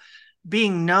of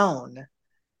being known,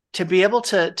 to be able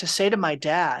to say to my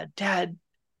dad, Dad,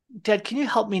 can you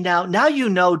help me now? Now you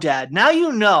know, Dad. Now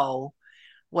you know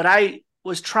what I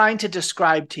was trying to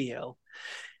describe to you.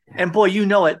 And boy, you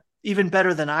know it even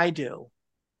better than I do.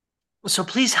 So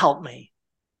please help me.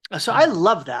 So I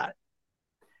love that.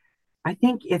 I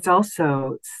think it's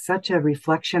also such a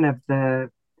reflection of the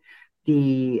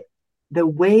the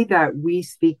way that we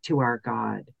speak to our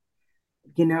God.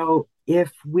 You know,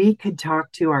 if we could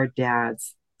talk to our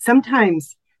dads,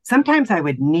 sometimes I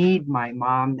would need my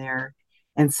mom there,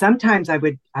 and sometimes I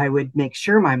would make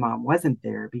sure my mom wasn't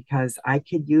there, because I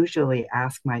could usually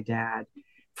ask my dad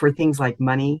for things like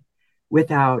money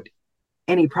without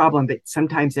any problem. But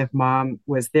sometimes if mom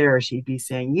was there, she'd be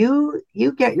saying,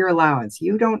 you get your allowance,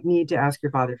 you don't need to ask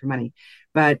your father for money.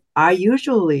 But I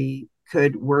usually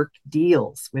could work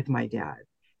deals with my dad,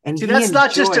 and See, he that's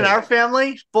not just in enjoyed. our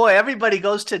family. Boy, everybody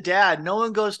goes to dad. No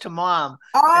one goes to mom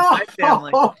in my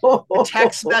family. The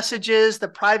text Oh, messages, the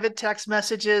private text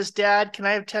messages, Dad, can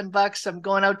I have $10? I'm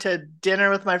going out to dinner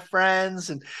with my friends.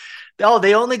 And oh,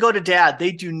 they only go to dad.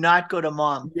 They do not go to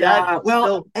mom. That yeah. is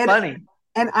Well, so funny.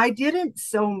 and I didn't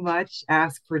so much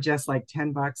ask for just like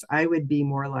 $10. I would be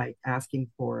more like asking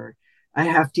for a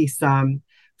hefty sum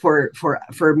for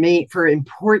me, for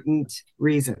important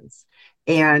reasons.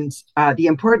 And the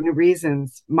important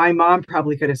reasons, my mom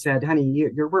probably could have said, "Honey,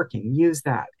 you're working, use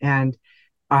that." And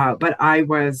but I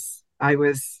was, I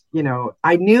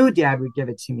knew Dad would give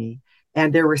it to me,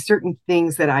 and there were certain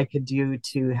things that I could do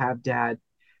to have Dad.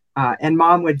 And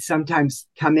Mom would sometimes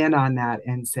come in on that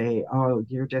and say, "Oh,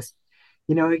 you're just,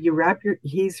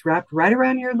 he's wrapped right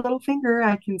around your little finger.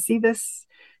 I can see this.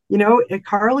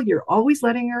 Carl, you're always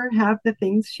letting her have the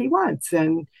things she wants,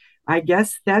 and I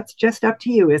guess that's just up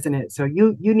to you, isn't it? So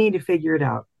you need to figure it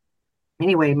out."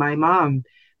 Anyway, my mom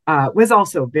was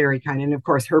also very kind, and of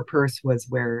course, her purse was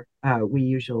where we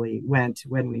usually went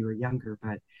when we were younger.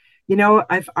 But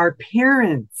if our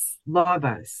parents love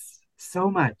us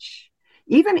so much,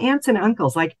 even aunts and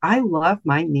uncles, like I love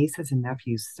my nieces and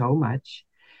nephews so much,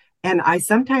 and I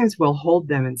sometimes will hold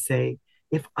them and say,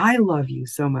 if I love you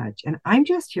so much and I'm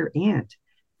just your aunt,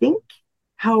 think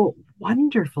how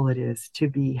wonderful it is to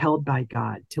be held by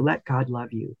God, to let God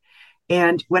love you.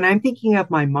 And when I'm thinking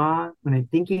of my mom, when I'm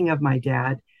thinking of my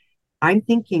dad, I'm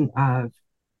thinking of,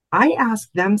 I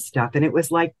asked them stuff, and it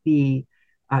was like the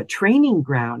training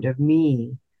ground of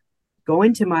me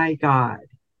going to my God,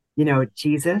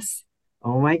 Jesus,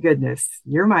 oh my goodness,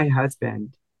 you're my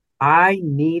husband. I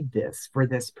need this for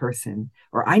this person,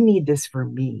 or I need this for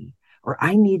me, or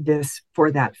I need this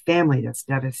for that family that's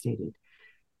devastated.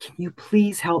 Can you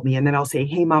please help me? And then I'll say,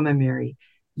 hey, Mama Mary,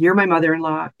 you're my mother in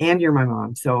law and you're my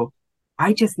mom. So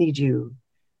I just need you.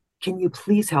 Can you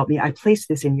please help me? I place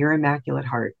this in your immaculate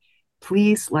heart.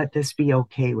 Please let this be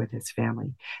okay with his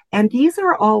family. And these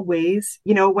are all ways,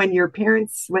 when your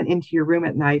parents went into your room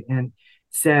at night and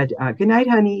said, good night,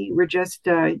 honey. We're just,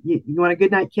 you want a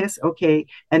good night kiss? Okay.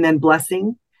 And then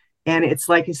blessing. And it's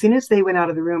like, as soon as they went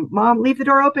out of the room, Mom, leave the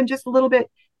door open just a little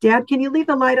bit. Dad, can you leave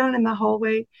the light on in the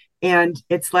hallway? And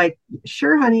it's like,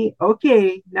 sure, honey.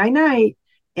 Okay. Night, night.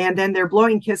 And then they're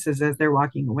blowing kisses as they're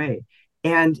walking away.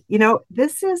 And,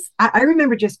 this is, I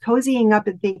remember just cozying up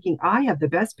and thinking, I have the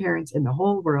best parents in the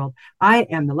whole world. I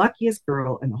am the luckiest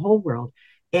girl in the whole world.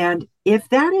 And if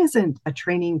that isn't a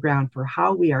training ground for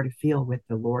how we are to feel with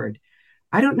the Lord,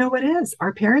 I don't know what is.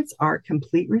 Our parents are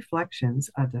complete reflections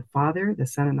of the Father, the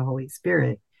Son, and the Holy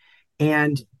Spirit.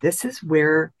 And this is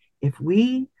where,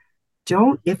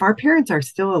 if our parents are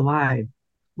still alive,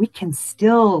 we can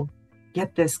still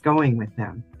get this going with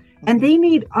them. And they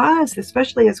need us,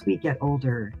 especially as we get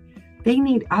older. They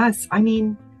need us. I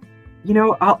mean,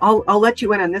 I'll let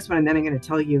you in on this one, and then I'm going to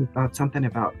tell you about something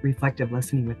about reflective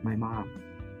listening with my mom.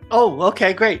 Oh,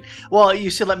 okay, great. Well, you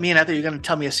should let me in. I thought you were going to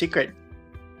tell me a secret.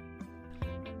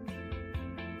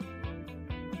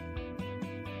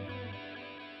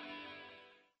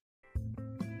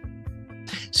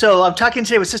 So I'm talking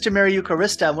today with Sister Mary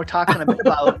Eucharista, and we're talking a bit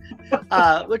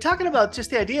about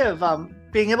just the idea of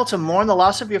being able to mourn the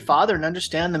loss of your father and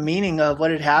understand the meaning of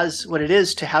what it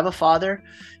is to have a father,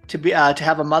 to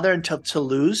have a mother, and to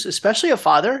lose, especially a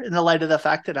father, in the light of the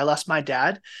fact that I lost my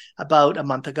dad about a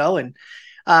month ago, and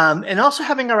also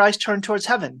having our eyes turned towards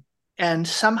heaven. And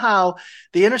somehow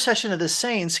the intercession of the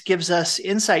saints gives us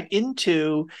insight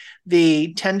into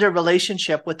the tender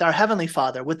relationship with our Heavenly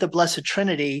Father, with the Blessed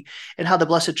Trinity, and how the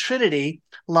Blessed Trinity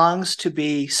longs to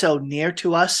be so near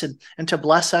to us and to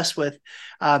bless us with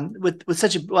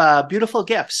such beautiful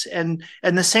gifts. And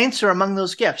the saints are among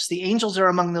those gifts. The angels are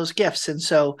among those gifts. And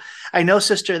so I know,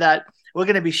 Sister, that we're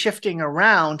going to be shifting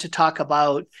around to talk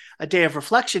about a day of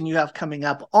reflection you have coming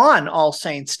up on All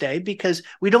Saints' Day, because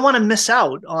we don't want to miss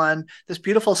out on this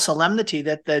beautiful solemnity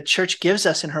that the Church gives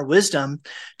us in her wisdom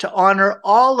to honor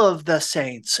all of the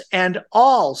saints and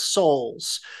all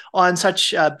souls on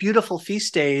such beautiful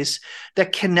feast days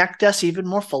that connect us even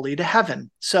more fully to heaven.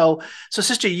 So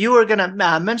Sister, you are going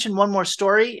to mention one more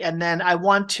story, and then I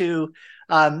want to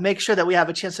make sure that we have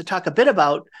a chance to talk a bit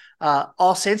about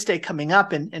All Saints' Day coming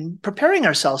up and preparing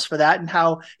ourselves for that, and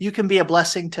how you can be a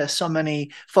blessing to so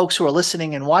many folks who are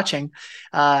listening and watching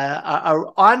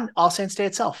on All Saints' Day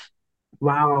itself.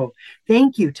 Wow.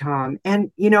 Thank you, Tom.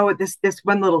 And this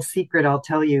one little secret I'll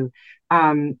tell you.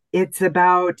 It's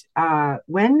about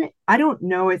when, I don't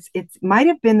know, it might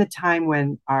have been the time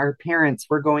when our parents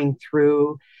were going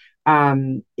through,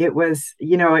 it was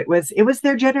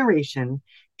their generation.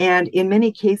 And in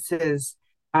many cases,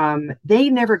 they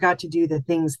never got to do the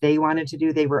things they wanted to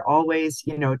do. They were always,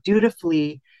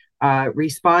 dutifully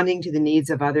responding to the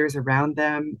needs of others around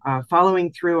them,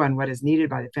 following through on what is needed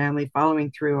by the family,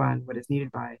 following through on what is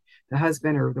needed by the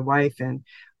husband or the wife, and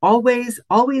always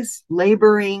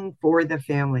laboring for the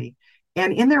family.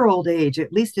 And in their old age,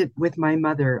 at least with my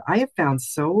mother, I have found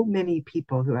so many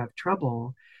people who have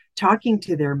trouble talking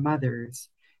to their mothers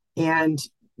and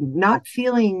not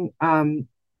feeling,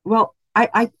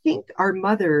 I think our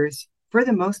mothers, for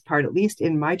the most part, at least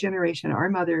in my generation, our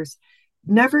mothers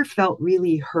never felt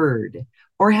really heard,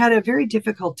 or had a very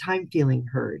difficult time feeling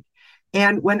heard.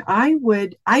 And when I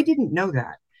didn't know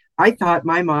that. I thought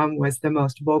my mom was the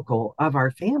most vocal of our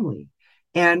family.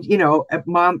 And,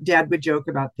 dad would joke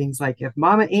about things like, if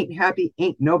mama ain't happy,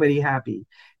 ain't nobody happy.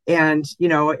 And,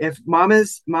 if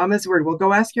mama's word, well,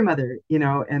 go ask your mother,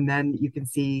 and then you can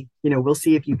see, we'll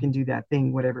see if you can do that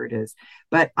thing, whatever it is.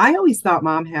 But I always thought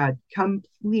mom had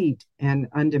complete and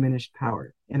undiminished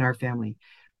power in our family.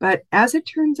 But as it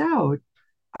turns out,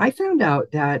 I found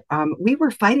out that we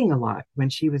were fighting a lot when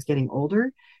she was getting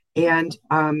older. And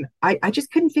I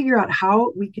just couldn't figure out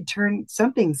how we could turn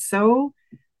something so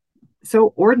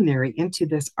ordinary into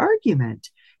this argument.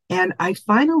 And I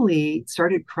finally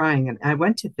started crying, and I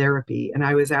went to therapy, and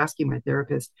I was asking my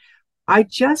therapist, I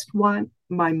just want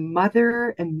my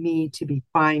mother and me to be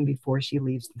fine before she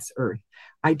leaves this earth.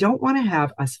 I don't want to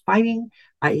have us fighting.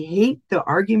 I hate the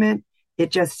argument. It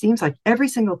just seems like every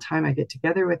single time I get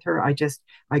together with her,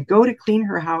 I go to clean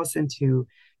her house and to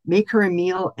make her a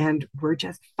meal, and we're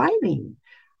just fighting.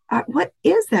 What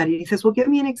is that? And he says, well, give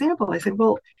me an example. I said,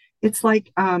 well, it's like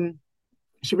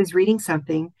she was reading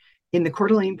something in the Coeur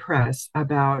d'Alene Press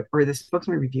about, or the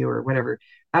Spokesman Review or whatever,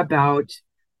 about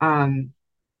the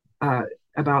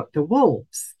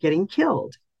wolves getting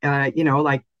killed.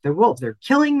 Like the wolves, they're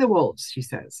killing the wolves, she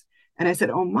says. And I said,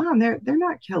 oh, Mom, they're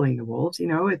not killing the wolves.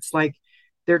 It's like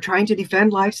they're trying to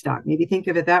defend livestock. Maybe think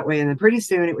of it that way. And then pretty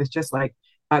soon it was just like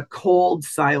a cold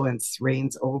silence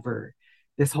reigns over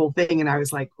this whole thing. And I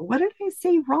was like, what did I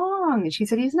say wrong? And she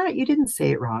said, you didn't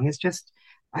say it wrong. It's just,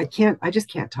 I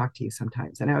just can't talk to you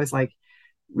sometimes. And I was like,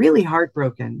 really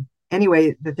heartbroken.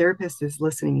 Anyway, the therapist is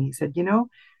listening. He said,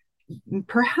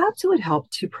 perhaps it would help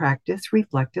to practice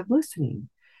reflective listening.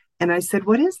 And I said,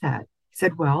 what is that? He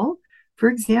said, well, for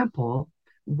example,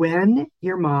 when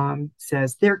your mom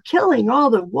says they're killing all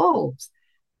the wolves,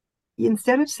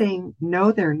 instead of saying,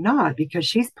 no, they're not, because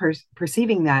she's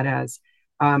perceiving that as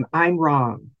I'm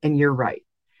wrong and you're right.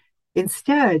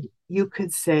 Instead, you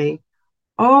could say,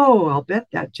 oh, I'll bet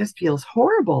that just feels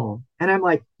horrible. And I'm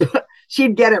like,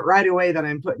 she'd get it right away that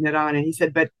I'm putting it on. And he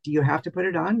said, but do you have to put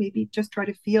it on? Maybe just try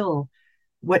to feel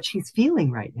what she's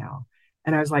feeling right now.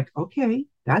 And I was like, okay,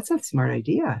 that's a smart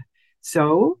idea.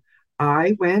 So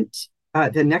I went,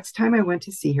 the next time I went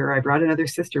to see her, I brought another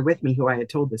sister with me who I had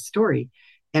told this story.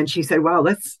 And she said, well,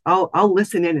 I'll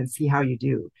listen in and see how you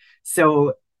do.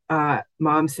 So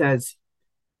Mom says,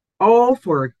 oh,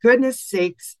 for goodness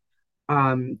sakes,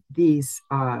 they're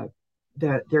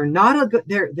not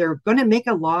they're going to make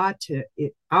a law to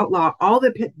outlaw all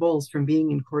the pit bulls from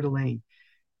being in Coeur d'Alene.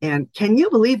 And can you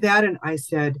believe that? And I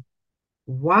said,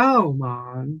 wow,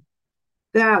 Mom,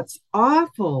 that's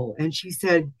awful. And she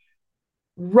said,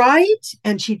 right.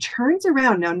 And she turns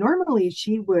around. Now, normally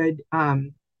she would,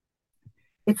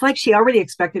 it's like she already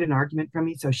expected an argument from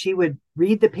me. So she would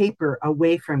read the paper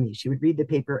away from me. She would read the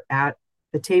paper at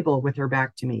the table with her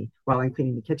back to me while I'm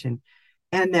cleaning the kitchen.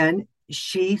 And then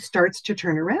she starts to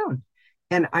turn around.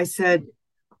 And I said,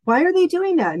 why are they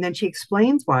doing that? And then she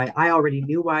explains why. I already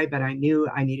knew why, but I knew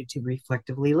I needed to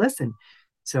reflectively listen.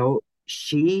 So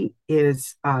she's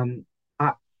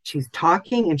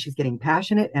talking and she's getting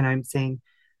passionate. And I'm saying,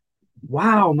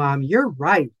 wow, mom, you're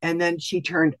right. And then she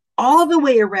turned all the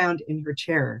way around in her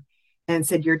chair and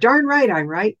said, you're darn right, I'm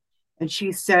right. And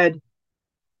she said,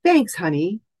 thanks,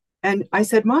 honey. And I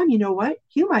said, mom, you know what?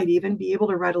 You might even be able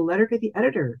to write a letter to the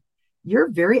editor. You're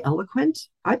very eloquent.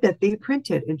 I bet they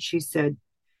print it. And she said,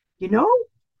 you know,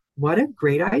 what a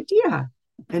great idea.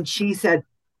 And she said,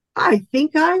 I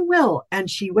think I will. And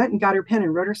she went and got her pen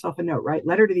and wrote herself a note, right?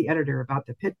 Letter to the editor about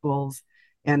the pit bulls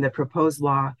and the proposed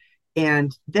law.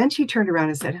 And then she turned around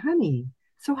and said, honey,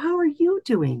 so how are you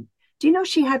doing? Do you know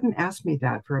she hadn't asked me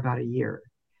that for about a year?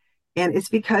 And it's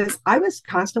because I was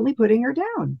constantly putting her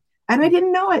down. And I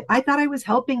didn't know it. I thought I was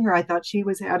helping her. I thought she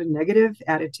had a negative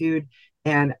attitude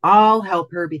and I'll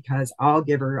help her because I'll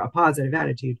give her a positive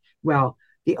attitude. Well,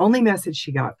 the only message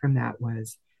she got from that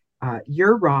was,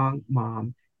 you're wrong,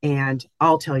 mom, and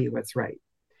I'll tell you what's right.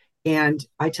 And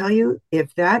I tell you,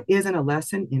 if that isn't a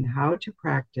lesson in how to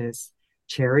practice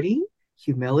charity,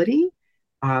 humility,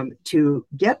 to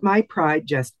get my pride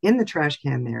just in the trash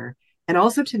can there, and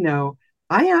also to know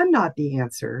I am not the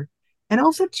answer, and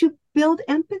also to build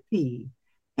empathy.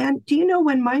 And do you know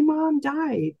when my mom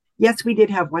died? Yes, we did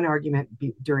have one argument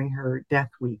during her death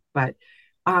week, but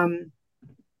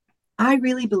I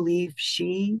really believe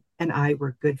she and I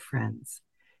were good friends.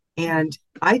 And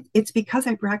it's because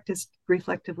I practiced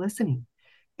reflective listening.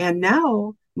 And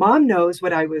now mom knows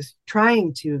what I was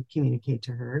trying to communicate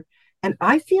to her. And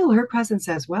I feel her presence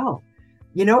as well,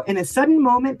 in a sudden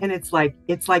moment. And it's like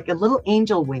a little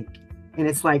angel wink. And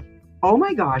it's like, oh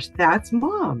my gosh, that's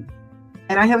mom.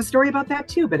 And I have a story about that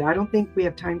too, but I don't think we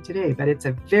have time today. But it's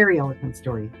a very eloquent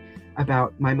story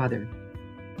about my mother.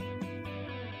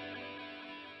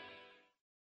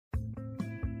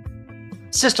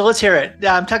 Sister, let's hear it.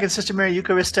 I'm talking Sister Mary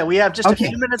Eucharista. We have just a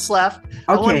few minutes left.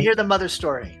 I want to hear the mother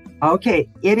story. Okay.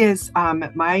 It is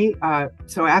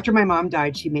so after my mom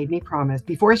died, she made me promise,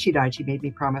 before she died, she made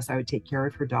me promise I would take care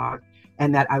of her dog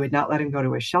and that I would not let him go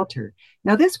to a shelter.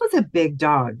 Now, this was a big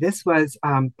dog. This was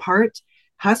part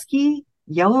husky,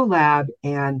 yellow lab,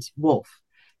 and wolf.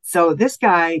 So this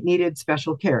guy needed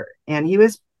special care, and he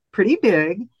was pretty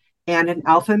big and an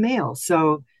alpha male.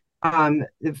 So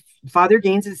Father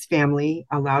Gaines's family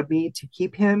allowed me to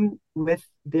keep him with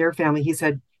their family.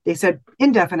 They said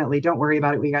indefinitely, don't worry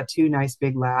about it. We got two nice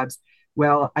big labs.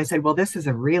 Well, I said, well, this is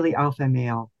a really alpha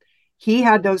male. He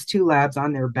had those two labs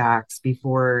on their backs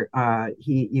before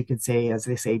you could say, as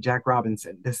they say, Jack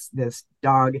Robinson, this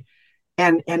dog,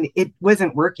 and it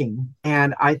wasn't working.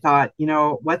 And I thought,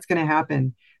 what's going to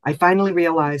happen? I finally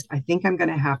realized I think I'm going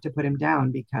to have to put him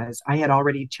down because I had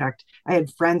already checked. I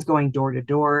had friends going door to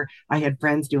door. I had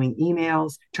friends doing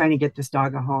emails, trying to get this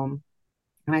dog a home.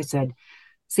 And I said,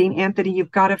 St. Anthony, you've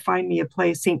got to find me a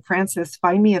place. St. Francis,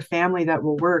 find me a family that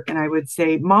will work. And I would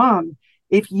say, Mom,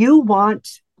 if you want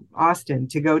Austin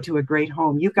to go to a great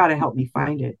home, you've got to help me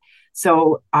find it.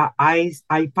 So I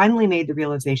finally made the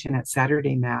realization at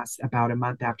Saturday Mass about a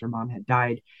month after Mom had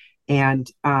died.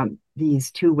 And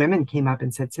these two women came up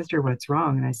and said, Sister, what's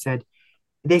wrong? And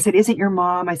they said, is it your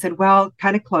mom? I said, well,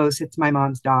 kind of close. It's my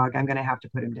mom's dog. I'm going to have to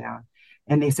put him down.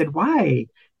 And they said, why?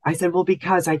 I said, well,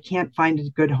 because I can't find a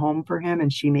good home for him.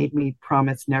 And she made me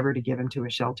promise never to give him to a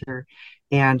shelter.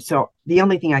 And so the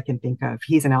only thing I can think of,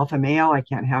 he's an alpha male. I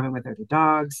can't have him with other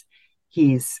dogs.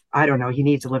 I don't know, he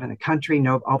needs to live in the country.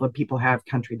 No, all the people have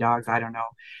country dogs. I don't know.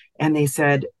 And they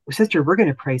said, Sister, we're going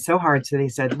to pray so hard. So they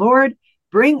said, Lord,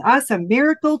 bring us a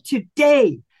miracle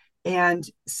today. And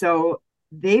so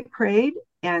they prayed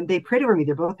over me.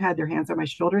 They both had their hands on my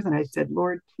shoulders. And I said,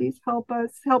 Lord, please help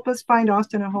us find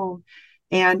Austin a home.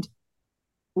 And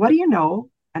what do you know?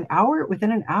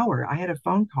 Within an hour, I had a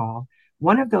phone call.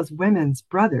 One of those women's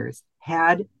brothers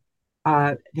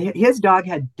his dog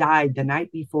had died the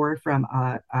night before from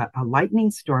a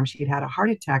lightning storm. She had a heart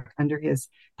attack under his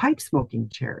pipe smoking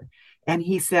chair. And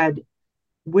he said,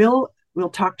 we'll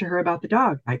talk to her about the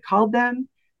dog. I called them.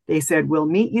 They said, we'll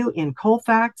meet you in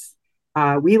Colfax.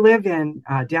 We live down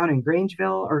in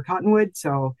Grangeville or Cottonwood.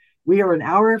 So we are an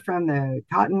hour from the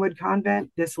Cottonwood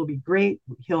convent. This will be great.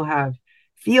 He'll have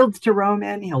fields to roam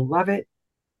in. He'll love it.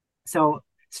 So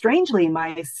strangely,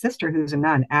 my sister, who's a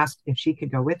nun, asked if she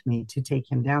could go with me to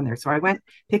take him down there. So I went,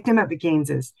 picked him up at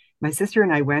Gaines's. My sister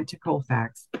and I went to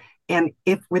Colfax. And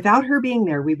if without her being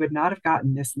there, we would not have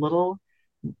gotten this little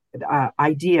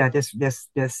idea,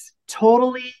 this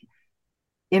totally,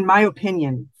 in my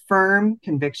opinion, firm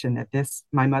conviction that this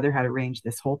my mother had arranged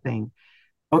this whole thing.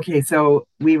 Okay, so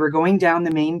we were going down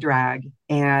the main drag,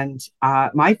 and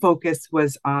my focus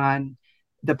was on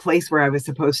the place where I was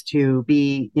supposed to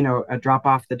be, drop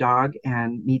off the dog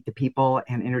and meet the people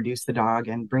and introduce the dog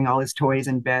and bring all his toys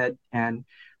in bed and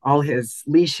all his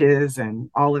leashes and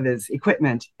all of his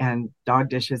equipment and dog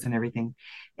dishes and everything.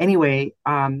 Anyway,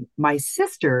 my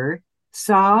sister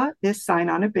saw this sign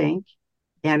on a bank,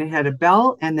 and it had a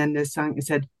bell, and then this sign, it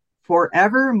said,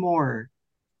 "Forevermore."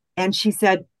 And she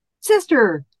said,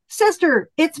 "Sister,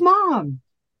 it's Mom."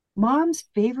 Mom's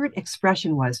favorite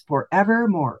expression was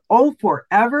forevermore. Oh,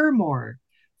 forevermore,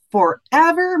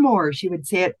 forevermore. She would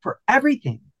say it for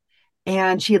everything.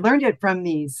 And she learned it from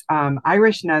these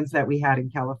Irish nuns that we had in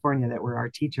California that were our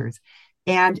teachers.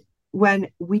 And when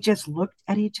we just looked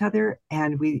at each other,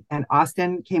 and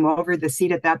Austin came over the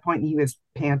seat at that point, and he was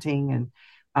panting, and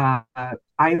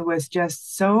I was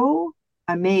just so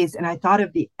amazed. And I thought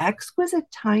of the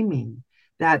exquisite timing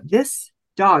that this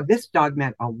dog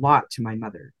meant a lot to my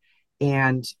mother.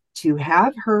 And to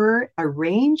have her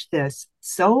arrange this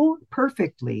so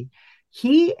perfectly,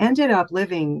 he ended up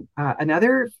living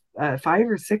another 5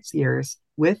 or 6 years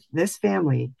with this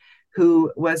family,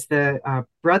 who was the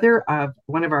brother of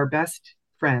one of our best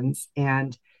friends.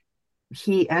 And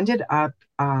he ended up,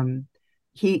 I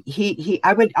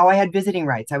had visiting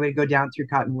rights. I would go down through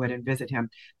Cottonwood and visit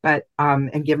him, but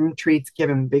and give him treats,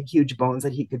 give him big, huge bones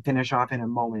that he could finish off in a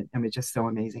moment. I mean, just so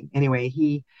amazing. Anyway,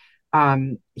 he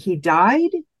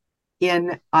died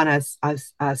on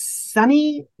a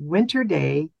sunny winter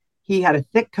day. He had a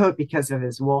thick coat because of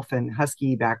his wolf and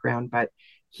husky background, but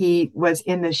he was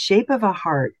in the shape of a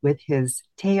heart with his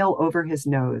tail over his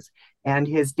nose. And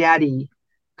his daddy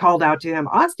called out to him,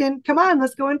 "Austin, come on,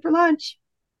 let's go in for lunch.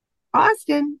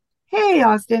 Austin, hey,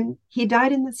 Austin." He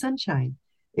died in the sunshine.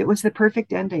 It was the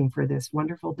perfect ending for this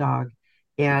wonderful dog.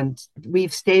 And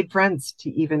we've stayed friends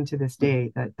even to this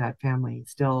day. That family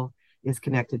still is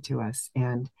connected to us.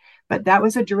 But that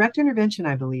was a direct intervention,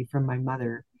 I believe, from my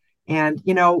mother. And,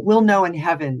 we'll know in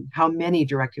heaven how many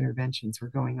direct interventions were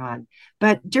going on.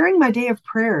 But during my day of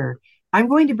prayer, I'm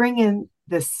going to bring in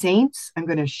the saints. I'm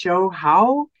going to show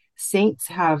how saints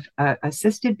have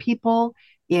assisted people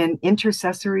in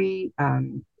intercessory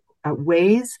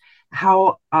ways,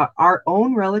 how our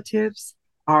own relatives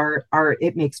are,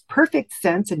 it makes perfect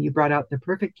sense. And you brought out the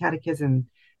perfect catechism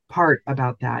part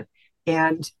about that.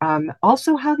 And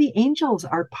also how the angels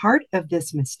are part of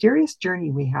this mysterious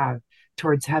journey we have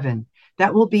towards heaven.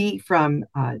 That will be from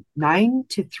 9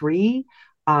 to 3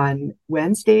 on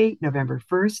Wednesday, November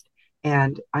 1st.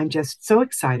 And I'm just so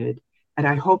excited. And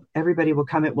I hope everybody will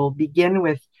come. It will begin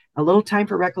with a little time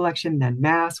for recollection, then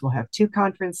Mass. We'll have 2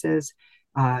 conferences,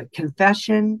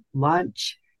 confession,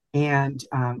 lunch, and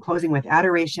closing with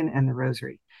adoration and the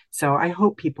rosary. So I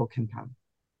hope people can come.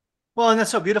 Well, and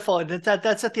that's so beautiful. And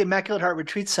that's at the Immaculate Heart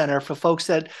Retreat Center. For folks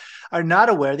that are not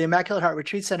aware, the Immaculate Heart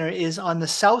Retreat Center is on the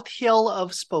South Hill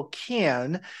of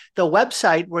Spokane. The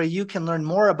website where you can learn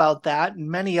more about that and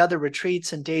many other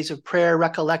retreats and days of prayer,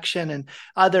 recollection, and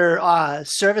other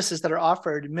services that are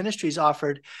offered, ministries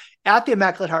offered at the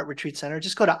Immaculate Heart Retreat Center.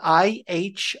 Just go to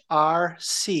ihrc.net.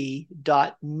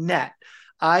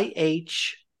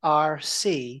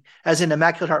 IHRC, as in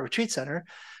Immaculate Heart Retreat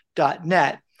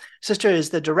Center.net. Sister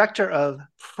is the director of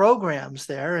programs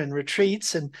there and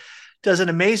retreats and does an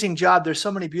amazing job. There's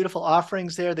so many beautiful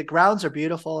offerings there. The grounds are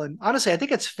beautiful. And honestly, I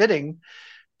think it's fitting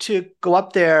to go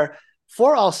up there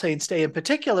for All Saints Day in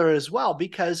particular as well,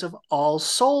 because of All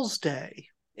Souls Day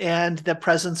and the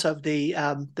presence of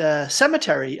the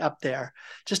cemetery up there.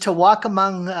 Just to walk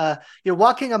among, you're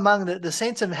walking among the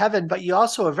saints in heaven, but you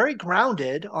also are very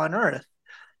grounded on earth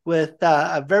with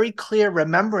very clear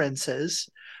remembrances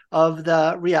of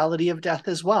the reality of death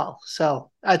as well. So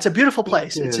it's a beautiful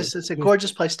place. It's a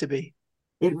gorgeous place to be.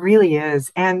 It really is.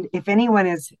 And if anyone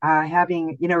is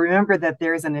having, remember that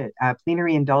there's a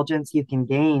plenary indulgence you can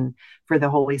gain for the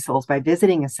Holy Souls by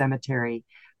visiting a cemetery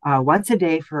once a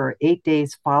day for 8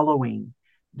 days following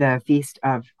the Feast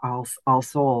of All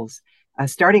Souls.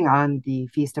 Starting on the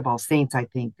Feast of All Saints, I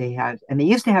think they had, and they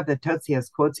used to have the Totias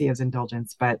Quotias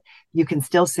indulgence, but you can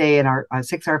still say in our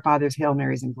 6 Our Fathers, Hail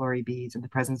Marys, and Glory Bees in the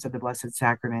presence of the Blessed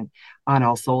Sacrament on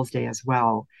All Souls Day as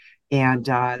well. And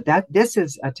this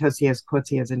is a Totias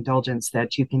Quotias indulgence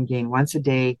that you can gain once a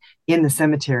day in the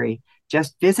cemetery.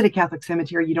 Just visit a Catholic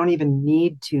cemetery. You don't even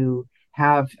need to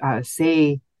have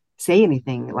say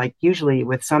anything. Like usually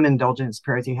with some indulgence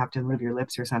prayers, you have to move your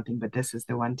lips or something, but this is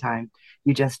the one time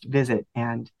you just visit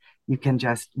and you can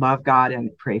just love God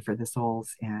and pray for the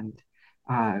souls. And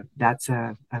that's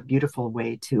a beautiful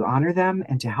way to honor them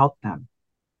and to help them.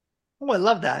 Oh, I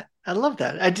love that. I love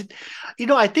that. I did,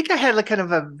 I think I had like kind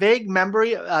of a vague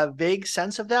memory, a vague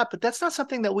sense of that, but that's not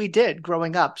something that we did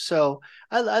growing up. So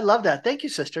I love that. Thank you,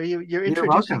 sister. You're You're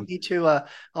introducing welcome. me to a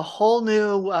whole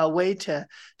new way to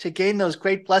gain those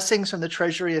great blessings from the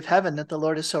treasury of heaven that the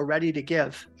Lord is so ready to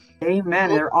give. Amen.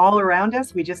 Well, They're all around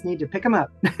us. We just need to pick them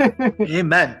up.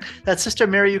 amen. That's Sister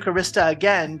Mary Eucharista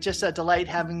again. Just a delight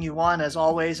having you on, as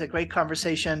always. A great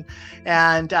conversation,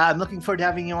 and I'm looking forward to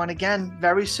having you on again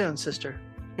very soon, sister.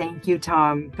 Thank you,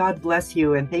 Tom. God bless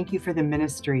you. And thank you for the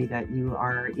ministry that you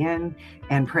are in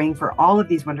and praying for all of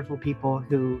these wonderful people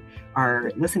who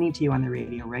are listening to you on the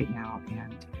radio right now,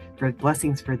 and for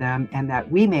blessings for them, and that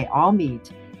we may all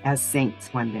meet as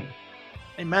saints one day.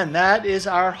 Amen. That is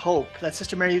our hope. That's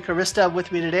Sister Mary Eucharista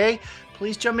with me today.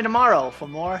 Please join me tomorrow for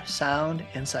more Sound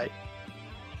Insight.